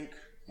in the sink,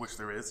 which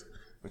there is,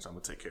 which I'm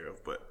gonna take care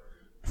of, but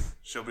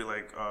she'll be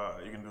like,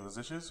 "You can do the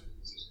dishes,"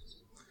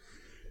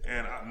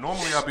 and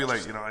normally I'll be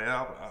like,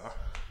 I'll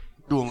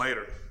do them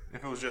later.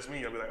 If it was just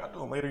me, I'd be like, I'll do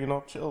them later,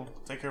 chill,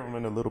 take care of them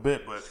in a little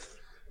bit. But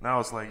now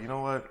it's like, you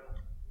know what?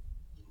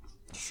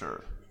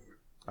 Sure,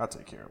 I'll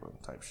take care of them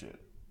type shit.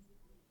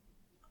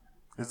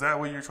 Is that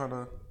what you're trying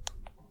to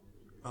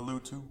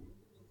allude to?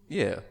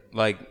 Yeah,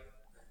 like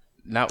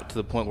not to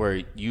the point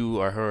where you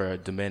or her are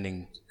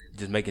demanding,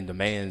 just making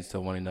demands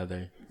to one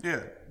another.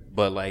 Yeah.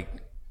 But like,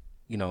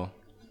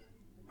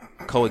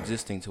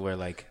 coexisting to where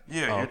like,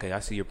 Yeah, okay, I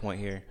see your point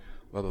here.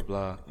 Blah blah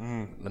blah.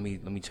 Let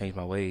me change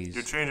my ways.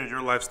 You're changing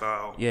your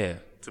lifestyle. Yeah.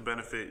 To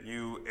benefit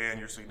you and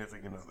your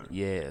significant other.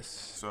 Yes.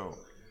 So,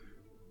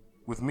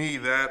 with me,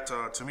 that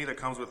to me that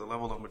comes with a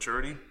level of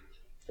maturity.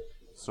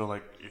 So,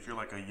 like, if you're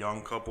like a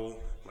young couple,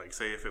 like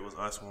say if it was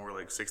us when we were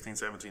like 16,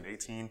 17,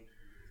 18,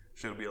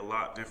 should be a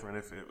lot different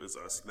if it was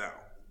us now.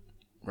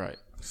 Right.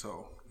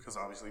 So, because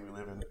obviously I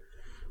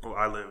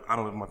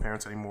don't live with my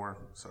parents anymore,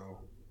 so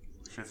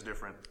shit's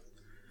different.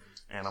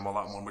 and I'm a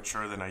lot more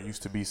mature than I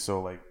used to be.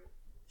 So like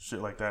shit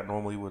like that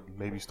normally would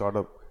maybe start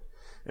up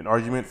an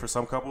argument for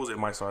some couples. It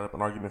might start up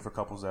an argument for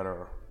couples that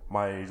are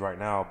my age right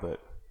now. But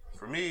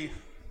for me,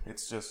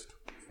 it's just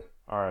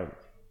all right.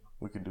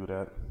 We can do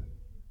that.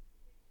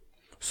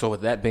 So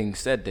with that being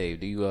said, Dave,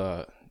 do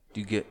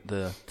you get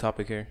the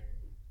topic here?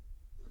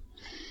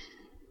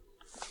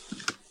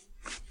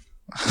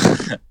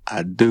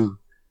 I do.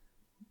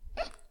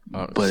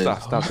 But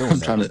Stop doing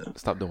that.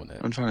 Stop doing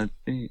that. I'm trying to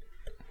think.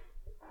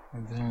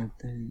 Let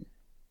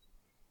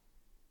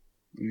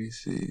me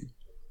see.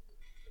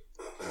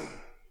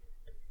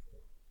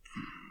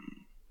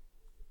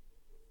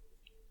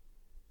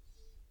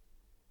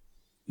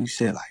 You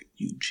said like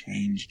you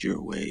changed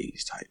your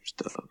ways type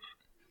stuff.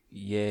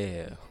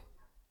 Yeah.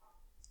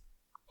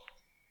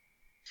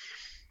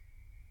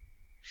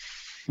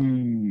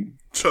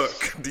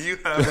 Chuck, do you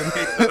have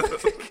any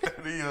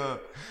do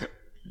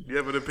you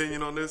have an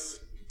opinion on this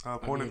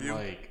point of view?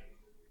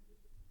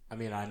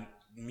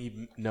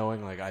 Me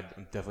knowing like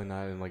I'm definitely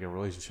not in like a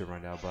relationship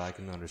right now, but I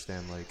can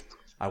understand like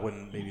I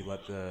wouldn't maybe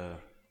let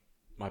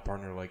my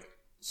partner like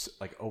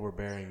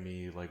overbearing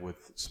me like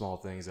with small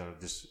things that are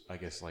just I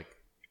guess like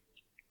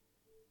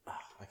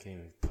I can't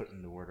even put it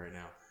into word right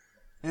now.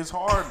 It's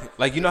hard.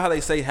 Like, you know how they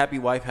say happy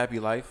wife, happy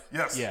life?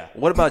 Yes. Yeah.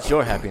 What about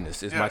your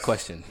happiness is my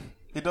question.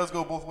 It does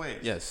go both ways.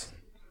 Yes.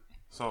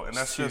 So, and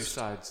that's two just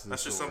sides.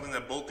 That's just something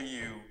that both of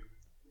you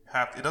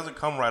have. It doesn't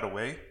come right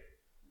away.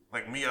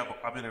 Like me,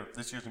 I've been here.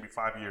 This year's gonna be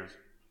 5 years.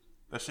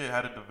 That shit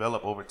had to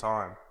develop over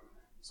time.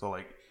 So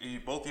like,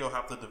 both of y'all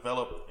have to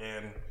develop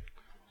and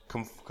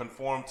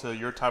conform to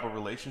your type of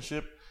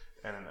relationship,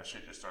 and then that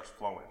shit just starts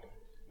flowing.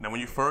 Now, when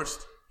you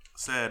first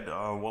said,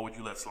 "What would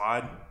you let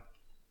slide?"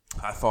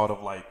 I thought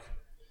of like,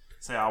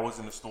 say I was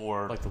in the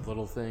store, like the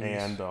little things,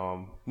 and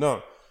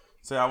no,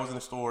 say I was in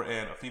the store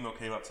and a female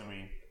came up to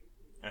me,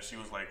 and she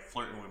was like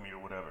flirting with me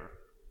or whatever.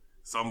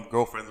 Some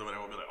girlfriends over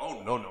there would be like,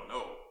 "Oh no,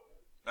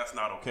 that's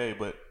not okay."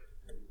 But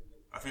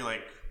I feel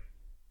like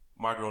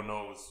my girl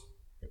knows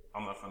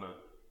I'm not gonna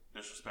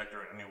disrespect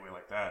her in any way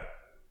like that.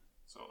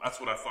 So that's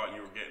what I thought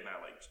you were getting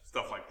at, like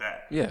stuff like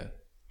that. Yeah.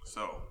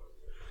 So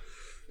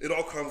it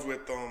all comes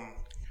with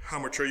how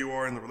mature you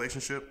are in the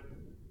relationship.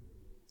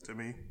 To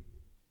me.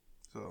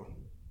 So.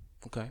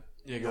 Okay.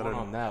 Yeah, going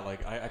on that,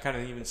 like I kind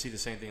of even see the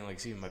same thing, like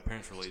seeing my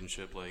parents'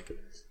 relationship. Like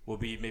we'll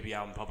be maybe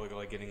out in public,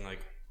 like getting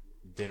like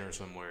dinner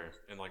somewhere,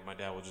 and like my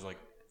dad will just like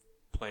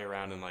play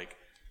around and like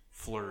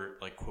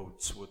flirt, like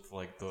quotes with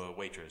like the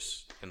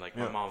waitress, and like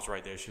my mom's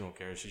right there. She don't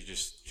care. She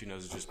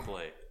knows it's just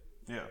play.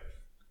 Yeah.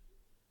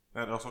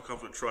 That also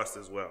comes with trust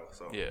as well.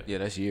 So yeah,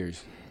 that's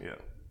years. Yeah.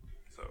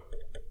 So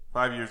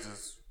 5 years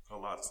is a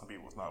lot to some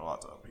people. It's not a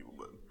lot to other people,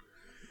 but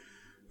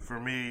for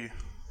me,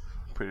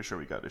 I'm pretty sure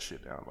we got this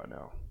shit down by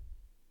now.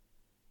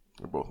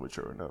 We're both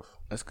mature enough.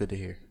 That's good to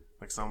hear.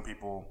 Like some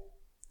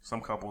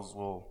couples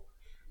will,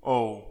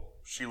 oh,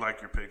 she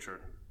liked your picture.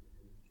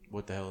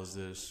 What the hell is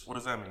this? What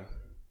does that mean?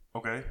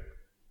 Okay.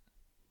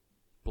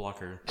 Block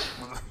her.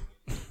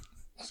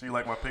 She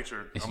liked my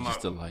picture. It's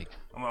just a like.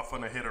 I'm not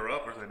fun to hit her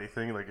up or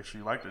anything. Like if she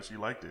liked it, she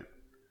liked it.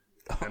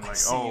 And like,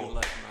 you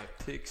like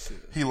my picture.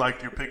 He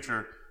liked your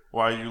picture.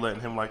 Why are you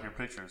letting him like your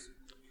pictures?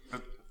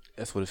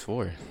 That's what it's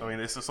for. I mean,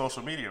 it's the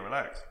social media.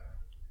 Relax.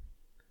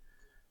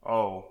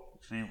 Oh,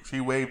 she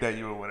waved at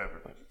you or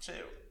whatever. Like, chill.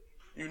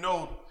 You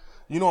know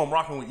I'm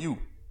rocking with you,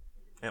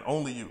 and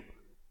only you.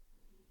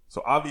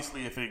 So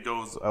obviously, if it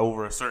goes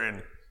over a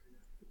certain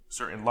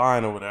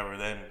line or whatever,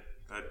 then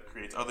that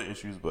creates other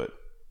issues. But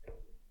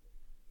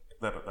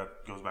that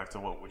goes back to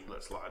what would you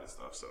let slide and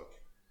stuff. So,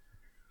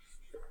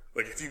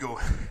 like, if you go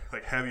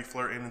like heavy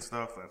flirting and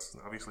stuff, that's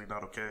obviously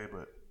not okay.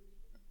 But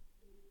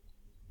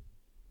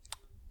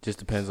just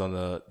depends on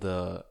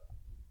the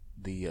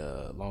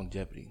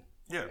longevity.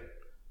 Yeah.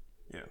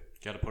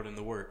 Got to put in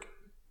the work.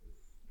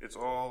 It's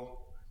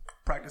all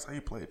practice how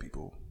you play,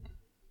 people.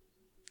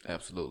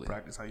 Absolutely.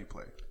 Practice how you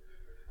play.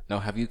 Now,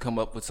 have you come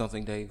up with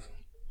something, Dave?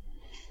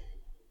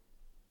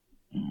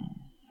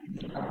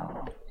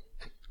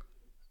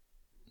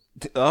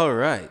 All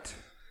right.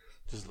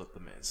 Just let the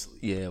man sleep.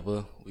 Yeah,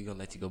 well, we're gonna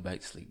let you go back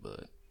to sleep,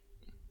 bud.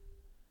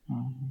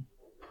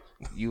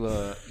 You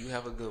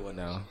have a good one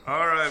now.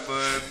 All right,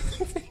 bud.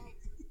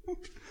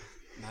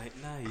 Night.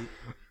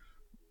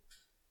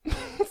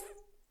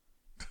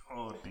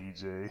 Oh,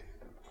 DJ.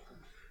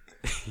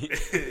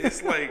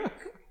 It's like,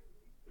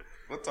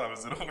 what time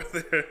is it over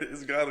there?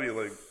 It's gotta be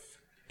like.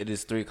 It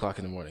is 3:00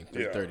 in the morning.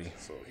 3:30. Yeah,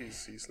 so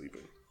he's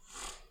sleeping.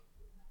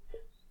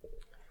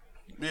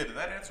 Yeah, did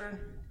that answer?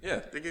 Yeah.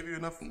 They gave you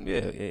enough?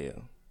 Yeah.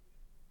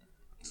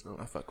 So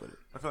I fuck with it.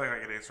 I feel like I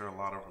could answer a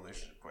lot of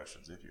relationship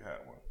questions if you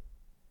had one.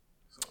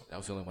 So that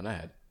was the only one I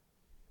had.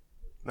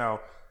 Now,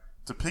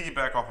 to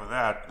piggyback off of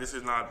that, this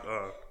is not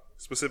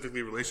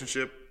specifically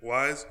relationship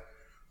wise.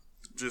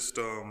 Just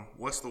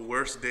what's the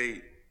worst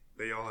date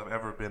that y'all have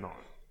ever been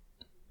on?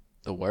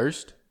 The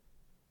worst?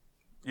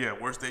 Yeah,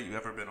 worst date you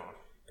ever been on.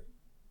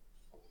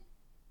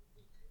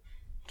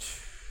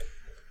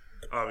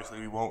 Obviously,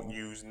 we won't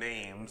use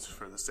names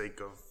for the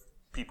sake of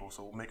people,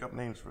 so we'll make up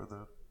names for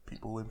the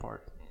people in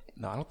part.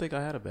 No, I don't think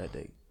I had a bad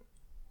date.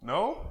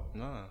 No?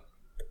 Nah.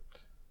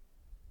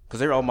 Because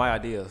they were all my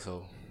ideas,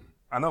 so.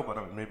 I know,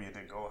 but maybe it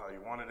didn't go how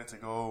you wanted it to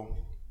go.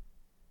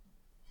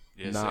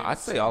 Yeah, Nah, I'd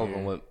say all of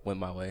them went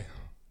my way.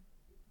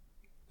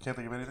 Can't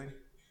think of anything?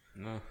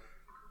 No.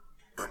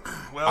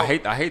 Well, I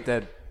hate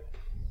that.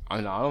 I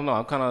mean, I don't know.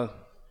 I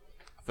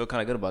feel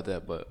kind of good about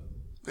that, but.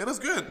 Yeah, that's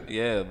good.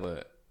 Yeah,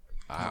 but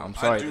I'm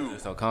sorry.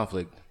 There's no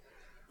conflict.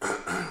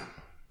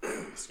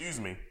 Excuse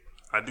me.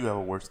 I do have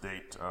a worst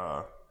date.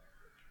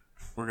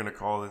 We're going to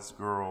call this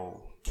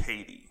girl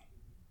Katie.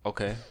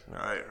 Okay. All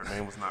right. Her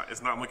name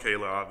it's not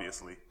Michaela,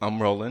 obviously.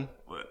 I'm rolling.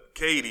 But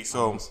Katie.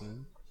 So,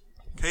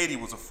 Katie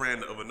was a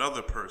friend of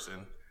another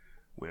person,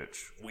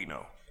 which we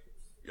know.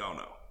 Y'all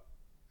know.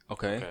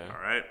 Okay.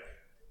 All right.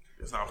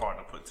 It's not hard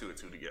to put two and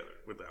two together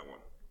with that one.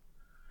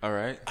 All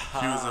right.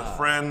 She was a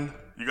friend.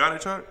 You got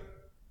it, Chuck?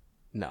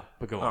 No,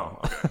 but go on.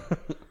 Oh, okay.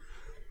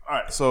 All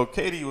right. So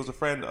Katie was a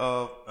friend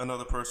of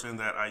another person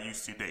that I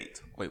used to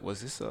date. Wait,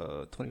 was this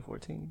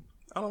 2014?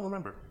 I don't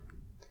remember.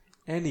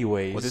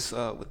 Anyways. Was this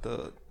with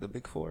the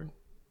Big Four?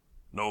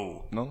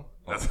 No. No?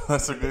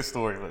 That's a good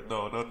story, but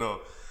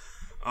no.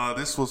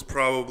 This was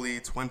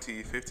probably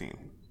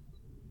 2015.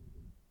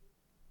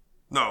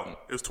 No,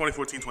 it was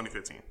 2014,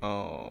 2015.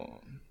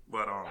 Oh.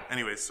 But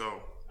anyway,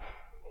 so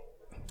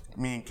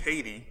me and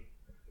Katie,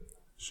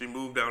 she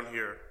moved down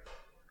here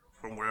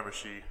from wherever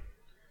she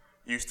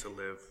used to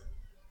live,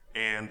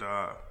 and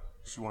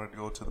she wanted to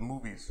go to the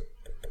movies.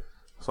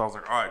 So I was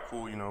like, all right,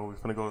 cool, we're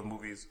gonna go to the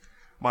movies.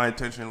 My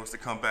intention was to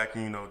come back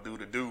and, do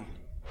the do,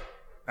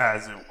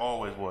 as it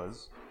always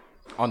was.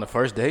 On the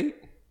first date?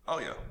 Oh,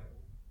 yeah.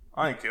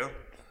 I ain't care.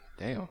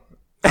 Damn.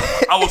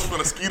 I was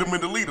gonna skeet them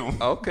and delete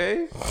them.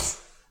 Okay.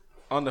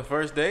 On the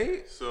first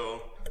date?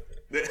 So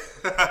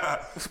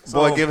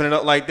Boy giving it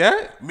up like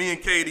that? Me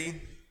and Katie,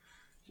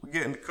 we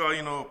get in the car,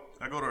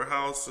 I go to her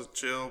house to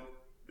chill.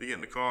 We get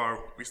in the car,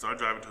 we start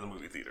driving to the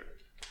movie theater.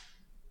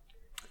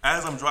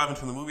 As I'm driving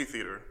to the movie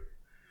theater,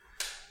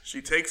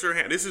 she takes her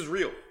hand. This is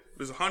real.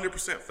 This is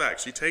 100%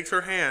 fact. She takes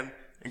her hand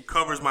and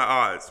covers my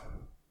eyes.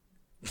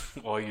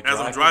 As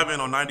I'm driving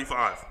on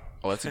 95.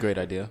 Oh, that's a great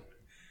idea.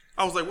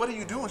 I was like, what are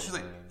you doing? She's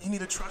like, you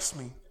need to trust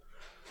me.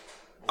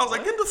 I was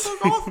like, get the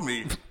fuck off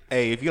me.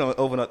 Hey, if you don't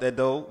open up that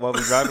door while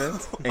we're driving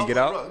and get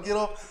out. Bro, get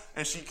off.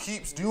 And she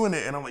keeps doing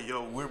it. And I'm like,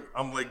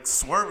 I'm like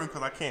swerving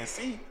because I can't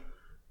see.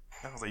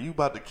 And I was like, you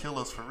about to kill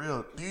us for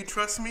real. Do you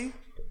trust me?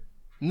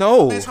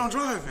 No. Bitch, I'm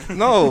driving.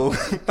 No.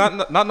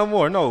 not no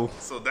more, no.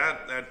 So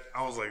that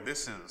I was like,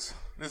 this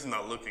is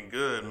not looking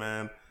good,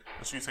 man.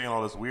 And she's saying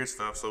all this weird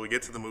stuff. So we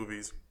get to the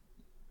movies.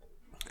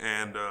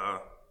 And I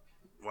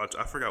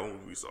forgot what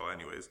movie we saw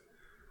anyways.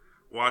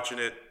 Watching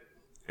it.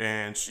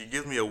 And she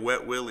gives me a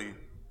wet willy.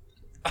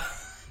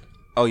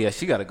 Oh yeah,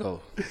 she gotta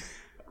go.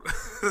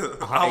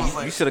 I was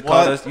like, you should have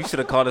called us. You should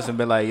have called us and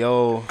been like,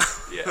 "Yo,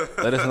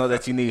 let us know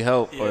that you need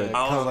help." Yeah. Or,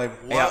 I was like,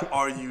 what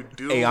are you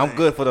doing? hey, I'm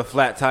good for the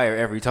flat tire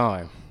every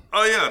time.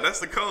 Oh yeah, that's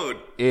the code.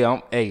 Yeah,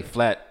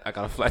 flat. I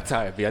got a flat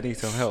tire, B. I need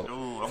some help.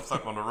 Ooh, I'm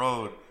stuck on the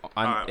road.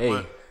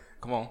 Hey,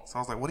 come on. So I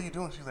was like, what are you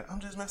doing? She's like, I'm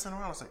just messing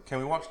around. I was like, can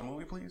we watch the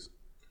movie, please?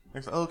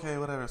 And she's like, okay,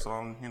 whatever. So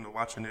I'm,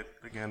 watching it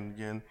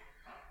again.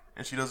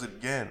 And she does it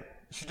again.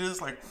 She did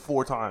this like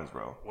 4 times,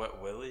 bro.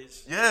 Wet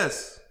willies?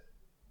 Yes.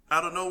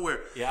 Out of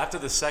nowhere. Yeah, after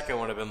the second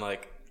one, I've been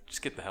like,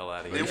 just get the hell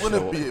out of here. It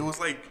wouldn't be. It was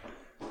like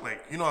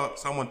how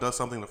someone does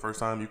something the first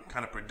time, you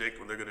kind of predict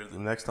what they're going to do the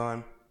next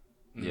time.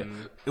 Yeah.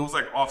 It was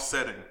like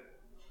offsetting.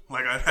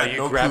 Like I had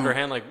you grabbed her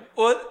hand like,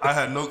 what? I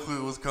had no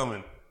clue it was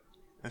coming.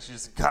 And she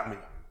just got me.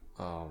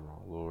 Oh,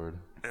 my Lord.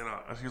 And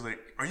she was like,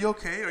 are you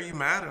okay? Are you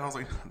mad? And I was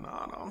like, no,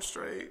 I'm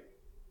straight.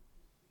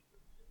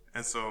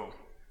 And so,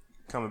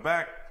 coming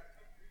back,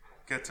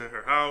 get to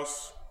her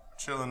house,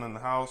 chilling in the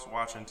house,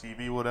 watching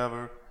TV,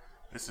 whatever.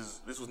 This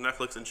was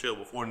Netflix and chill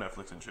before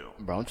Netflix and chill.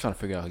 Bro, I'm trying to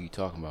figure out who you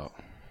talking about.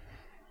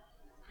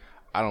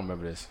 I don't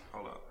remember this.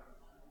 Hold up.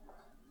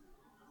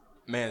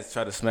 Man,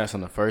 tried to smash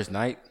on the first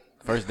date.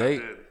 I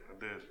did.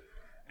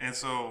 And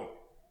so,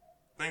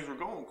 things were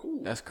going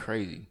cool. That's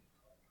crazy.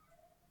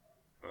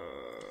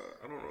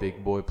 I don't know.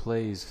 Big boy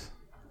plays.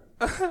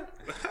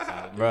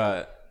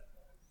 Bruh,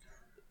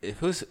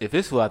 if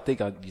it's who I think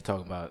you're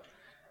talking about,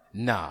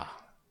 nah.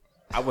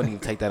 I wouldn't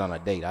even take that on a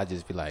date. I'd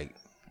just be like,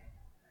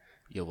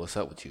 yo, what's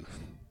up with you?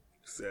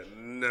 Said,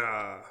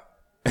 nah.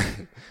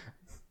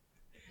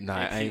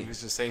 Nah, He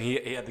was just saying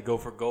he had to go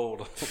for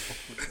gold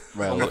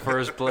Bro, on the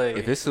first play.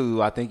 If it's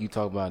who I think you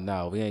talking about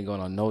now, we ain't going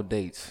on no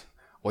dates.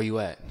 Where you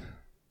at?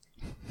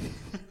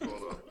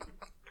 Hold up.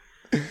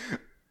 I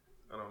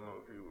don't know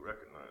if you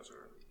recognize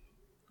her.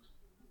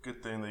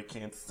 Good thing they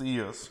can't see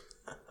us.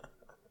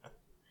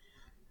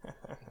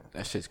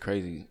 That shit's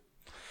crazy.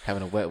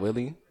 Having a wet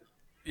willy.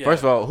 Yeah.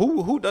 First of all,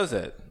 who does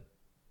that?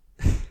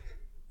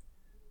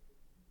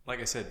 Like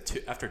I said,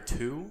 after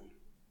 2,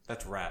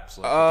 that's wraps.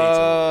 Like,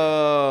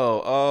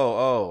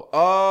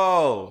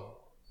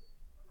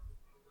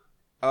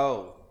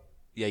 Oh.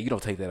 Yeah, you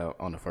don't take that out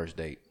on the first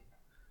date.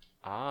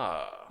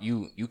 Ah.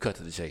 You cut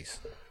to the chase.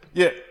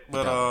 Yeah,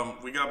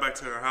 but we got back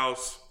to her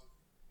house,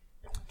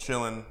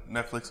 chilling,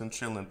 Netflix and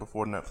chilling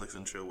before Netflix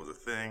and chill was a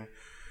thing.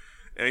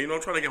 And, you know,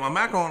 I'm trying to get my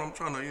Mac on. I'm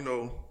trying to, you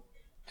know,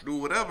 do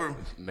whatever.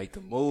 Make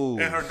the move.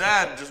 And her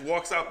dad just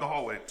walks out the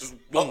hallway. Just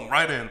boom,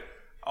 right in.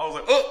 I was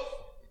like, oh.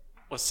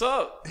 What's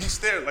up? He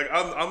stared. Like,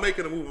 I'm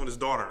making a move on his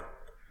daughter.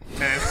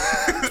 And,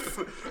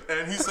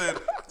 and he said,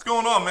 what's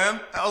going on, man?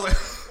 I was like,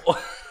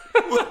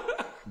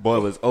 Boy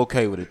was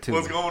okay with it, too.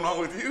 what's going on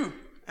with you?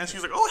 And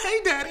she's like, oh,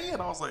 hey, daddy.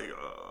 And I was like,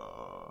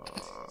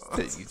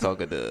 You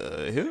talking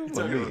to him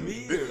or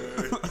me?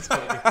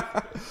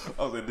 I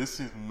was like, this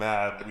is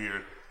mad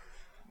weird.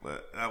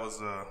 But that was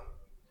it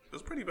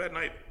was a pretty bad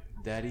night.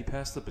 Daddy,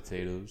 pass the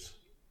potatoes.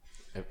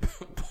 It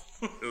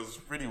was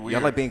pretty weird.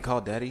 Y'all like being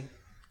called daddy?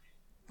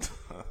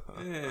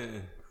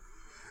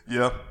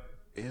 Yeah.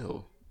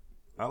 Ew.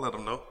 I'll let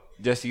him know.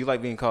 Jesse, you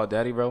like being called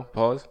daddy, bro?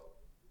 Pause.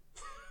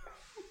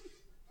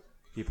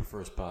 He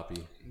prefers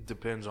Poppy.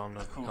 Depends on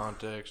the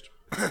context.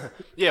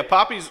 Yeah,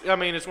 Poppy's. I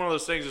mean, it's one of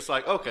those things. It's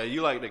like, okay,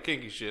 you like the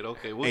kinky shit.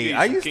 Okay, we'll Hey, get you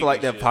I some used to kinky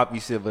like that shit. poppy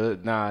shit,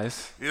 but nah,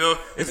 it's You know,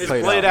 It's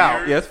played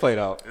out. Yeah, it's played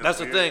out. That's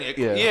the thing.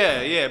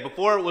 Yeah. Yeah.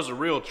 Before it was a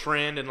real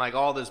trend and like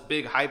all this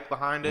big hype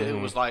behind it, it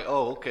was like,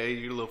 oh, okay,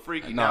 you're a little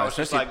freaky. No, Now it's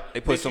just especially like,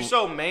 they put if you're some-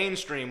 so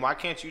mainstream, why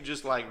can't you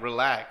just like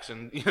relax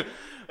and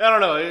I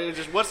don't know. It's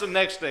just what's the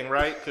next thing,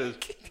 right? Because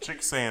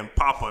chick saying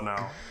Papa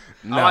now.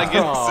 Nah. I like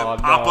getting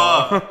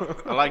Papa.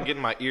 I like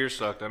getting my ear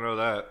sucked. I know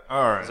that.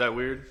 All right. Is that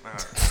weird?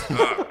 All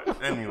right.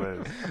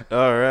 Anyways,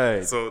 All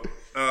right. so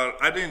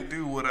I didn't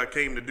do what I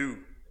came to do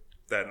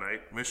that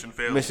night. Mission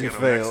failed. Mission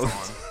We'll get 'em failed.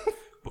 next on.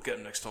 We'll get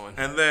it next time.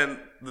 And then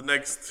the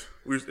next,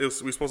 we were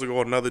supposed to go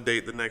on another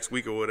date the next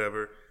week or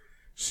whatever.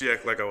 She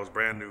acted like I was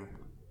brand new.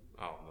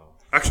 Oh no.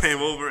 I came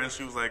over and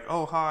she was like,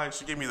 "Oh hi."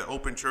 She gave me the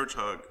open church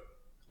hug.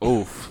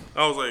 Oof.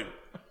 I was like,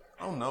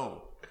 "Oh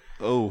no."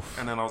 Oof.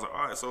 And then I was like,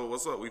 all right, so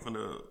what's up? We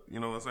finna, you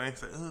know what I'm saying? He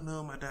said, oh,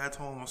 no, my dad's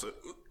home. I said,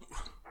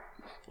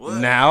 what?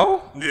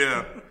 Now?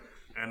 Yeah.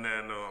 And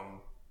then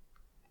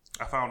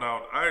I found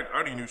out, I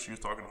already knew she was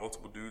talking to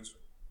multiple dudes.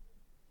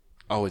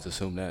 Always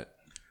assume that.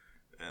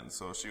 And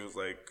so she was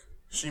like,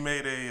 she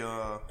made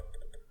a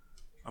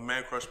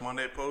Man Crush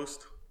Monday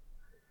post.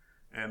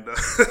 And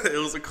it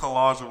was a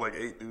collage of like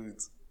 8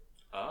 dudes.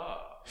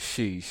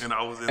 Sheesh. And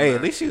I was in Hey, there.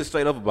 at least she was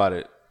straight up about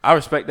it. I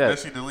respect Then that.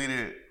 she deleted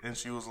it and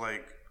she was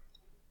like,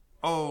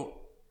 oh,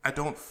 I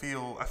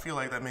feel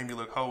like that made me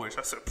look hoish.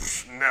 I said,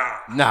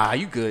 nah. Nah,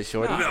 you good,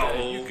 Shorty.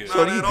 No, you good. not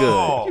Shorty, you at good.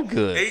 all. You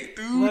good. 8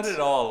 dudes? Let it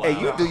all out. Hey,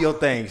 you do your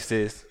thing,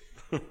 sis.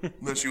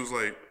 Then she was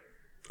like,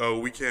 oh,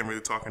 we can't really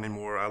talk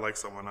anymore. I like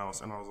someone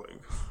else. And I was like,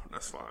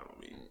 that's fine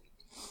with me.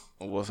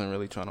 I wasn't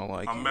really trying to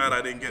like I'm you. mad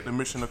I didn't get the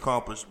mission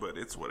accomplished, but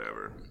it's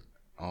whatever.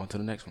 On to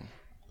the next one.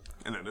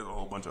 And then there's a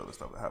whole bunch of other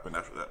stuff that happened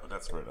after that, but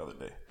that's for another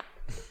day.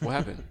 What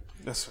happened?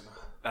 That's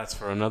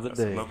for another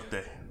day. another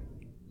day.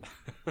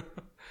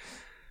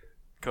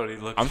 Cody,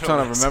 look. I'm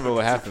trying to remember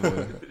what happened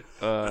with it.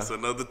 That's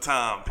another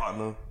time,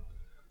 partner. All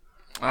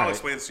I'll right.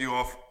 explain it to you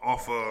off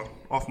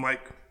mic.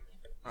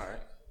 All right.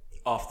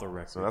 Off the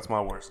record. So that's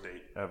my worst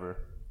date ever.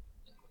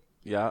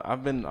 Yeah,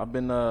 I've been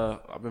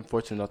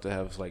fortunate enough to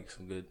have like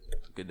some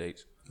good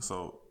dates.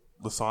 So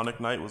the Sonic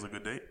night was a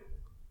good date?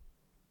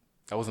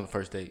 That wasn't the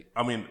first date.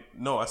 I mean,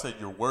 no, I said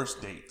your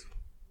worst date.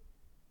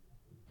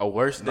 A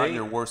worst Not date?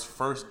 your worst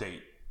first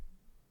date.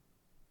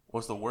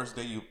 What's the worst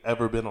date you've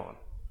ever been on?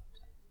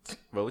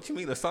 Bro, what you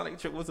mean the Sonic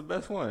trip was the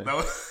best one? That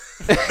was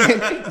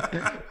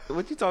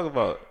What you talking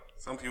about?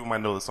 Some people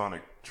might know the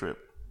Sonic trip.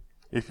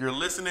 If you're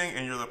listening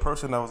and you're the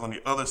person that was on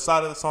the other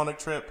side of the Sonic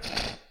trip,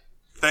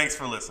 thanks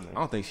for listening. I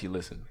don't think she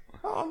listened.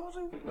 I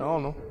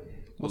don't know.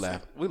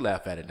 We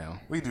laugh at it now.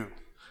 We do.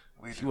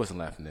 She wasn't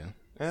laughing then.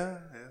 Yeah.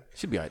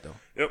 She'd be alright though.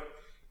 Yep.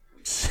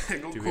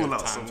 Go Do we cool have out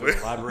time somewhere. to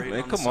elaborate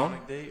Man, on come the on.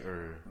 Sonic date,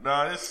 or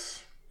Nah,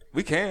 it's.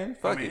 We can. I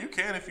Fuck mean, it. you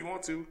can if you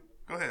want to.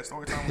 Go ahead.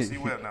 Story time with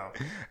C-Web now.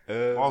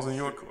 Ball's in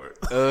your court.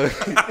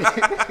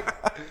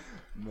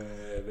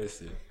 Man,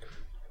 listen.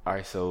 All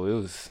right, so it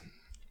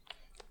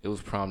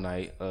was prom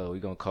night. We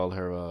gonna call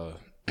her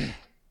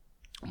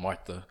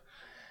Martha,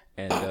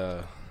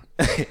 and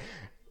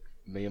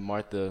me and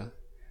Martha,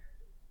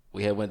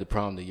 we had went to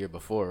prom the year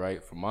before,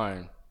 right, for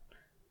mine,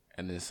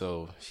 and then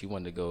so she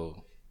wanted to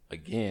go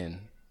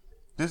again.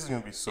 This is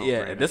gonna be so.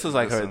 Yeah, great this if was she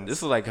like her. listens.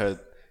 This was like her.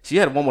 She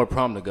had one more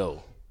prom to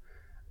go,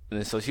 and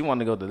then so she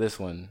wanted to go to this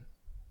one,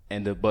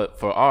 but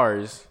for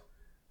ours,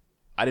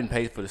 I didn't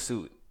pay for the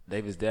suit.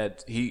 David's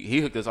dad,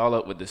 he hooked us all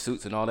up with the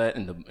suits and all that,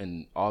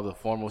 and all the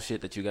formal shit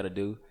that you got to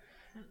do,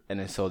 and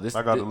then so this.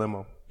 I got the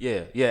limo.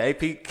 Yeah.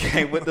 AP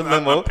came with the I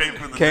limo. paid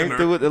for the Came dinner.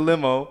 through with the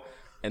limo,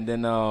 and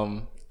then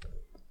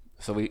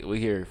so we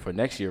here for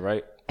next year,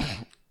 right?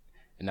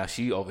 And now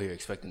she over here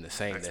expecting that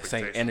same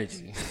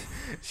energy.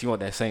 She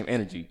want that same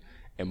energy.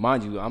 And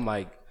mind you, I'm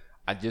like,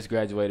 I just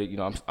graduated. You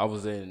know, I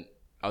was in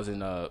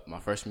my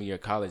freshman year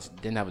of college.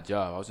 Didn't have a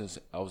job.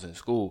 I was in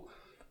school,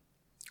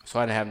 so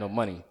I didn't have no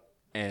money,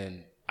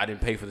 and I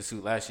didn't pay for the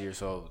suit last year,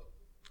 so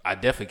I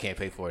definitely can't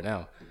pay for it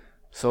now.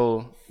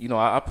 So you know,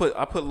 I put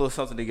a little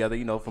something together,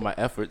 you know, for my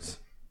efforts,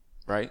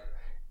 right?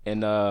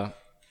 And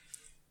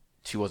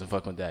she wasn't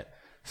fucking with that.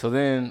 So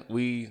then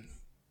we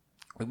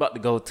we about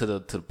to go to the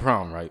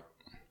prom, right?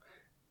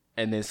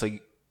 And then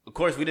of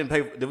course we didn't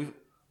pay.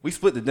 We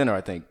split the dinner,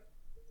 I think.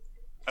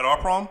 At our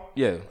prom?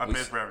 Yeah, I paid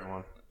for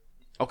everyone.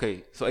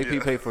 Okay, so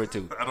AP paid for it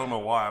too. I don't know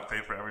why I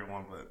paid for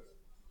everyone, but.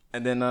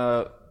 And then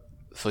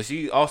so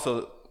she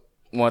also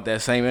wanted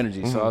that same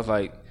energy. So I was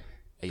like,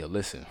 "Hey, yo,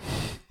 listen."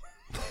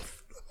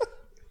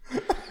 I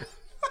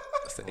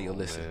said, "Hey, yo,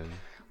 listen. Man.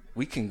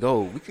 We can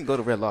go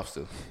to Red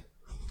Lobster.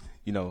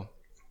 You know,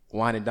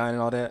 wine and dine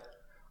and all that.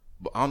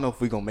 But I don't know if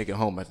we're gonna make it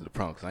home after the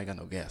prom because I ain't got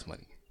no gas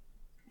money."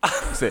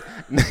 I said,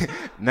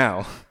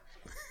 "Now."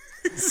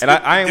 And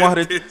I ain't want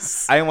her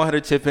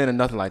to chip in or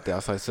nothing like that. I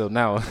was like, "So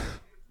now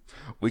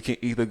we can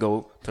either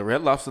go to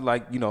Red Lobster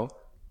like you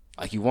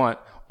want,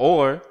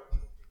 or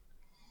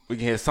we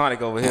can hit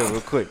Sonic over here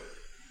real quick."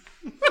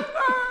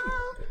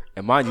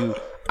 And mind you,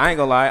 I ain't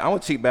gonna lie, I'm a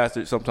cheap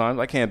bastard sometimes.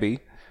 I can be,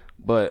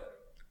 but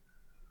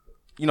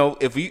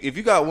if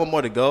you got one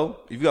more to go,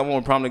 if you got one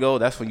more prom to go,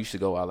 that's when you should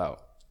go all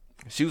out.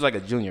 She was like a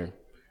junior,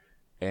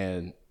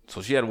 and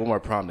so she had one more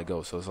prom to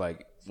go. So it's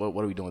like, what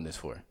are we doing this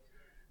for?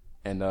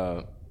 And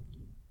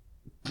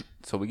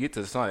so we get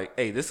to Sonic.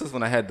 Hey, this is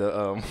when I had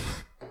the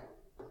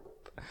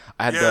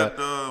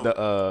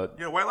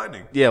White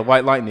Lightning. Yeah,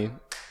 White Lightning,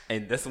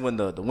 and that's when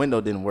the window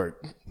didn't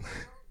work.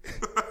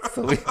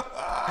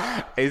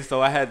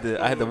 So I had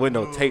the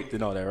window taped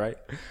and all that, right?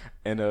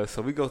 And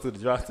so we go through the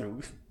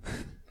drive-thru.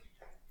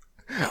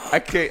 I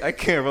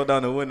can't roll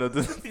down the window.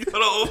 You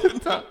gotta open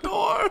the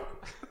door.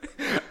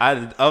 I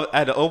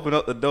had to open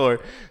up the door,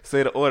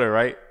 say the order,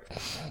 right?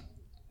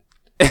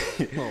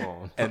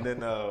 And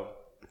then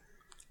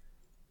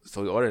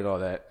so we ordered all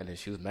that, and then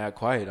she was mad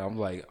quiet. I'm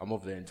like, I'm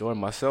over there enjoying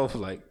myself.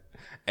 Like,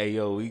 hey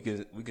yo, we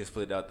can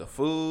split out the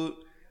food.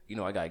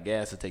 I got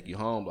gas to take you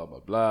home. Blah blah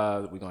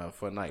blah. We gonna have a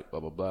fun night. Blah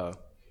blah blah.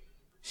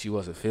 She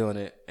wasn't feeling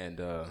it, and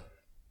the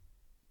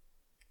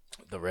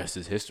rest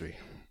is history.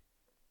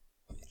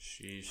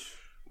 Sheesh.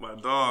 My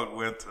dog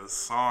went to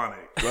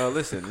Sonic. Well,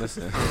 listen.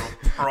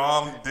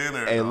 Prom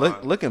dinner. Hey,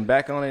 looking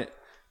back on it,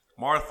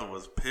 Martha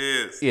was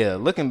pissed. Yeah,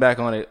 looking back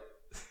on it,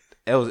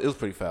 it was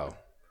pretty foul.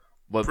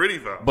 But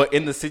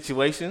in the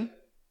situation,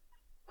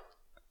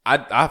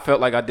 I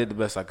felt like I did the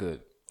best I could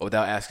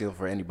without asking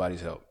for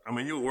anybody's help. I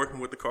mean, you were working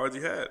with the cards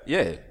you had.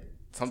 Yeah,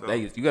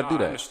 days you got to do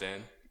that. I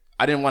understand.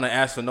 I didn't want to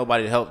ask for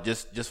nobody to help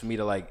just for me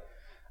to like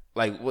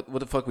what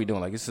the fuck we doing?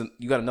 Like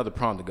you got another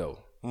prom to go.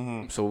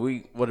 Mm-hmm. So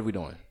what are we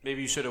doing?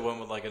 Maybe you should have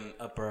went with like an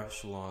upper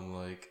echelon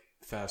like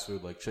fast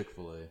food like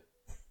Chick-fil-A.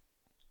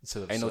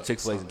 Ain't no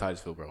Chick-fil-A's in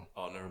Titusville, bro.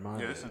 Oh, never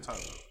mind. Yeah, it's in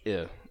Titusville.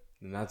 Yeah,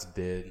 and that's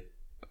dead.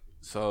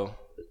 So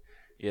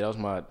yeah, that was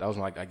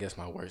my I guess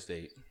my worst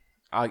date.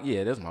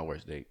 That was my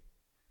worst date.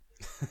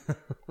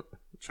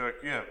 Chuck,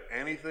 you have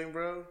anything,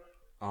 bro?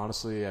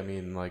 Honestly, I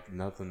mean, like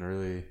nothing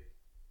really.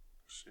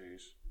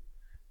 Sheesh,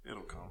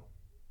 it'll come.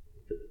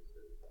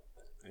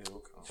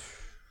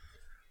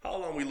 How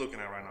long we looking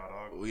at right now,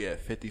 dog? We at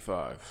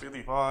 55.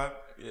 55?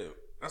 Yeah.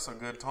 That's a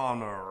good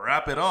time to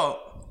wrap it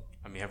up.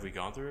 I mean, have we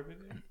gone through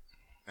everything?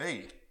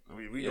 Hey,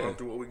 we gone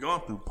through what we gone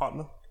through,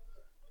 partner.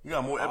 We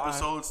got more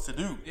episodes to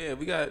do. Yeah,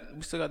 we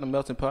still got the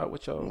melting pot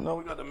with y'all.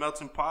 We got the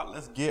melting pot.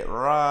 Let's get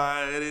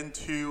right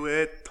into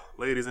it.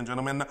 Ladies and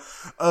gentlemen,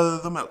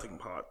 the melting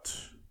pot.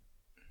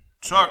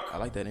 Chuck. I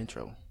like that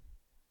intro.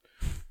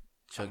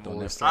 Chuck don't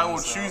never. I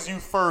will choose you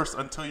first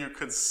until you're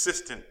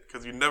consistent,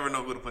 because you never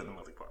know who to put in the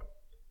melting pot.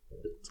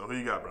 So who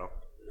you got, bro?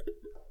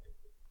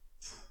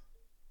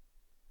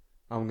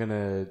 I'm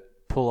gonna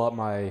pull up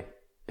my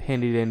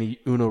handy dandy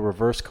Uno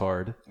reverse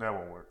card. That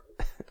won't work.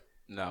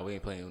 Nah, we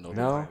ain't playing Uno.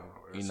 No,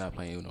 you're not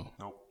playing Uno.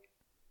 Nope.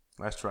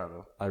 Nice try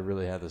though. I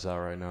really have this out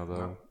right now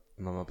though,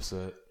 and I'm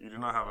upset. You do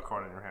not have a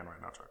card in your hand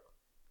right now, Chuck.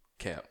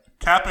 Cap.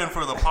 Capping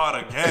for the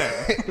pod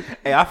again.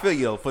 Hey, I feel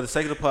you though. For the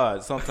sake of the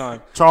pod,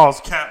 sometimes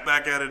Charles cap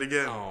back at it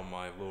again. Oh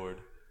my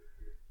lord.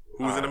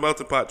 Who's in the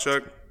melting pot,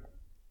 Chuck?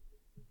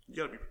 You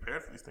gotta be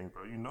prepared for these things,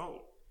 bro.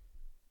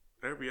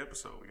 Every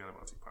episode we got a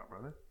melting pot,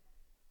 brother.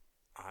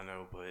 I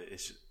know, but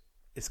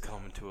it's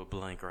coming to a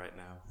blank right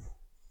now.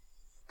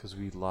 Cause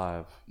we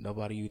live.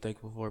 Nobody you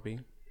thankful for, B?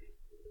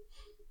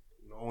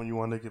 No one you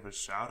want to give a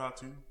shout out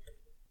to,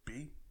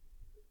 B?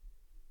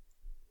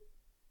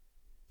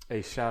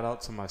 Hey, shout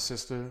out to my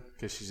sister,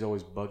 because she's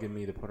always bugging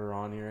me to put her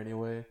on here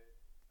anyway.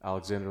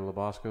 Alexander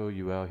Labosco,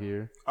 you out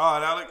here? All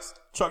right, Alex.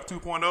 Chuck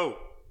 2.0.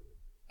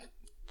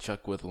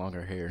 Chuck with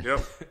longer hair.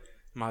 Yep.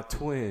 My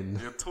twin.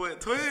 Your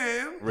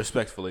twin.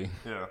 Respectfully.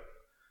 Yeah.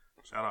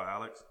 Shout out,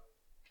 Alex.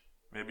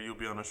 Maybe you'll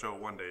be on the show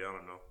one day. I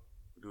don't know.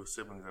 Do a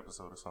siblings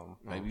episode or something.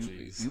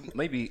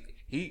 Maybe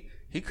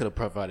he could have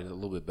provided a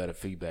little bit better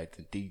feedback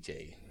than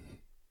DJ.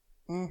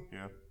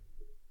 Yeah.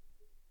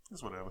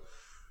 It's whatever.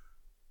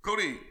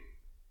 Cody,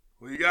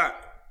 what you got?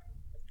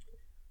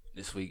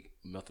 This week,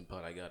 melting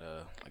pot. I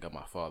got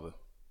my father.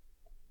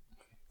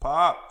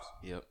 Pops.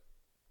 Yep.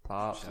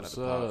 Pops. Shout out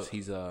to Pops.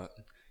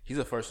 He's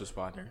a first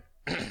responder.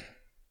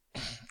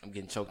 I'm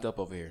getting choked up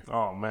over here.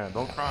 Oh man,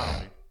 don't cry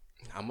on me.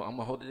 I'm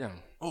gonna hold it down.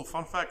 Oh,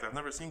 fun fact: I've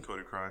never seen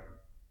Cody cry.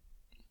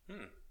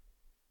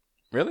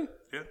 Really?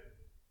 Yeah.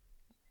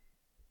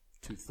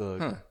 Too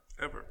thug.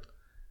 Ever.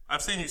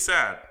 I've seen you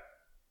sad.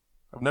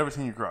 I've never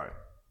seen you cry.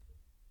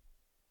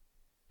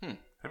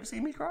 Have you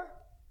seen me cry?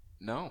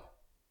 No.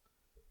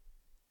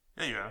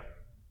 Yeah, you have.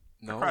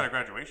 No. I cried at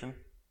graduation.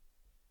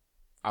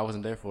 I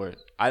wasn't there for it.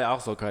 I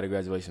also cried at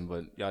graduation,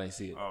 but y'all didn't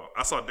see it. Oh,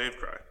 I saw Dave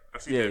cry.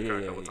 I've seen Dave cry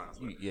a couple times.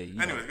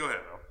 Anyways, go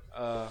ahead,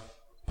 though.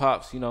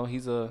 Pops,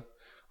 he's a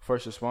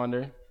first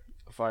responder,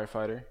 a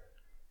firefighter.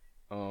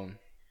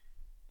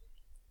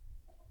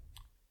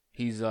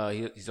 He's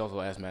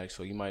also asthmatic,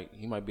 so he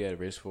might be at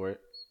risk for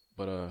it.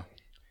 But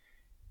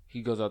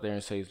he goes out there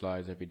and saves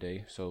lives every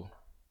day. So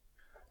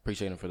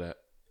appreciate him for that.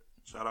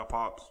 Shout out,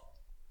 Pops.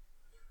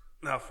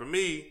 Now, for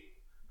me,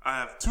 I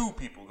have 2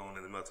 people going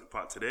in the melting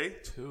pot today.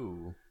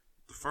 2.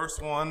 The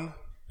first one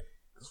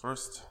is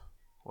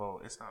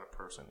well, it's not a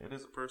person. It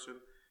is a person.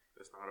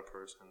 It's not a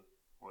person.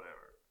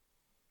 Whatever.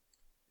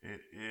 It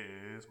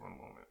is, one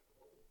moment.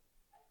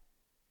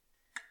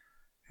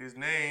 His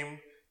name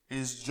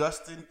is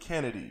Justin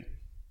Kennedy.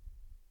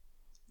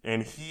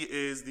 And he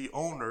is the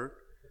owner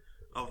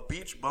of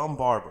Beach Bum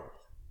Barber.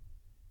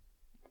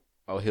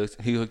 Oh,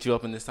 he hooked you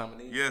up in this time of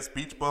need? Yes,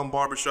 Beach Bum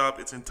Barbershop.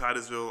 It's in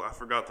Titusville. I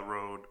forgot the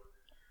road.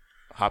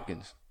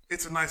 Hopkins.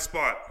 It's a nice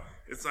spot.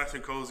 It's nice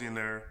and cozy in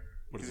there.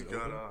 What is it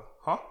got,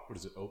 open? What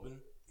is it open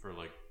for?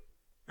 Like,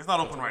 it's not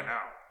open right now.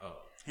 Oh,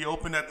 He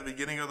opened at the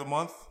beginning of the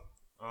month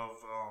of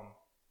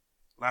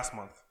last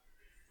month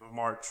of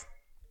March.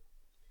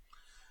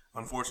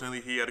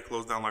 Unfortunately, he had to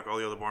close down like all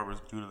the other barbers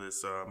due to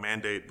this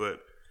mandate,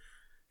 but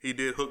he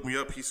did hook me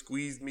up. He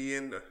squeezed me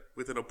in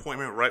with an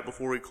appointment right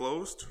before he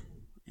closed.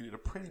 He did a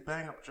pretty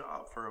bang-up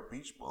job for a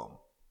beach bum.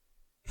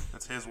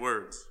 That's his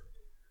words.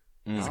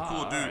 He's a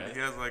cool dude. Right. He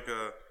has like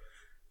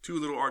 2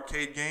 little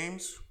arcade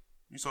games.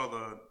 You saw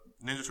the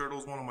Ninja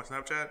Turtles one on my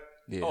Snapchat?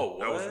 Yeah. Oh, what?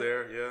 That was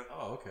there, yeah.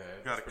 Oh, okay.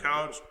 Got a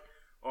couch,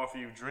 offer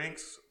you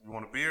drinks. You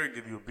want a beer,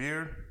 give you a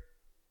beer.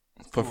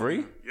 For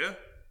free? Yeah.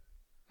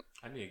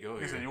 I need to go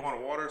here. He said, you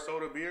want a water,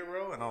 soda, beer,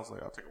 bro? And I was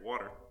like, I'll take a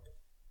water.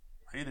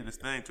 He did his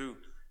thing, too.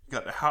 He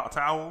got the hot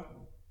towel.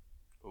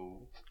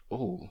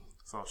 Oh.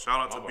 So shout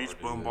out to Beach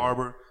Bum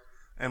Barber.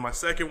 And my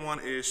second one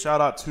is shout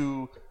out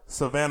to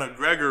Savannah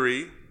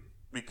Gregory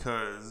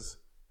because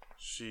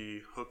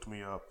she hooked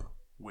me up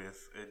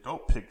with a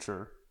dope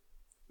picture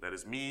that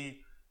is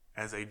me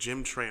as a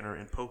gym trainer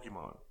in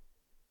Pokemon.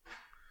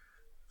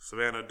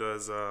 Savannah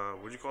does,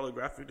 what do you call it,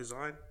 graphic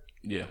design?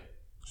 Yeah.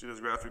 She does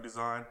graphic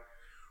design.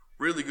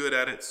 Really good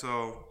at it,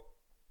 so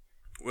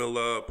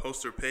we'll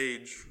post her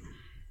page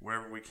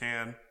wherever we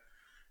can.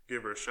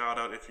 Give her a shout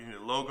out if you need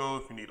a logo,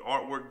 if you need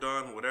artwork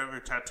done, whatever,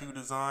 tattoo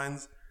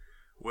designs,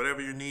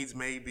 whatever your needs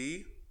may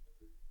be.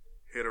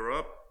 Hit her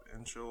up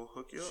and she'll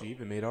hook you up. She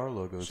even made our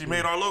logo. She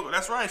made our logo.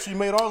 That's right. She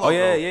made our logo. Oh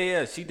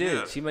yeah. She did.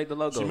 Yeah. She made the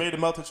logo. She made the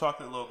melted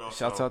chocolate logo.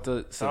 Shouts out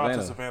to Savannah. Shout out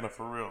to Savannah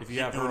for real. If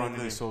you have her on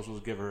any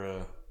socials, give her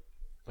a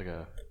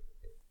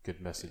good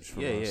message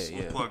from us.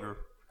 We'll plug her.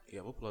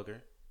 Yeah, we'll plug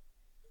her.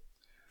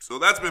 So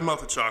that's been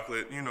melted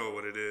chocolate. You know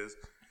what it is.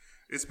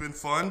 It's been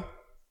fun.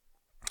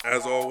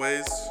 As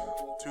always,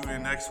 tune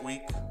in next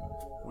week.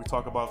 We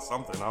talk about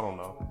something. I don't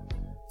know.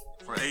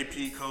 For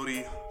AP,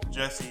 Cody,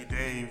 Jesse,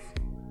 Dave,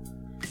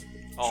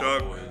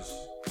 Chuck,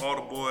 all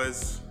the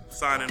boys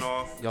signing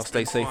off. Y'all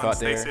stay safe out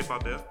there. Stay safe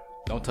out there.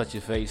 Don't touch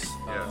your face.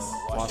 Yes.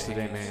 Wash the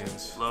damn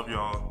hands. Love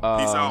y'all.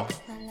 Peace out.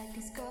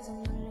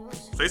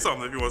 Say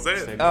something if you want to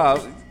say it.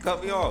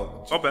 Cut me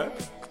off. My bad.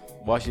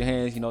 Wash your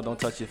hands. Don't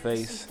touch your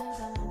face.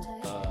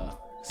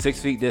 6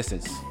 feet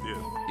distance.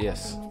 Yeah.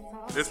 Yes.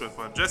 It's been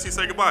fun. Jesse,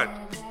 say goodbye.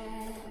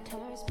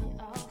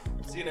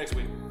 See you next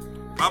week.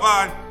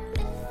 Bye-bye.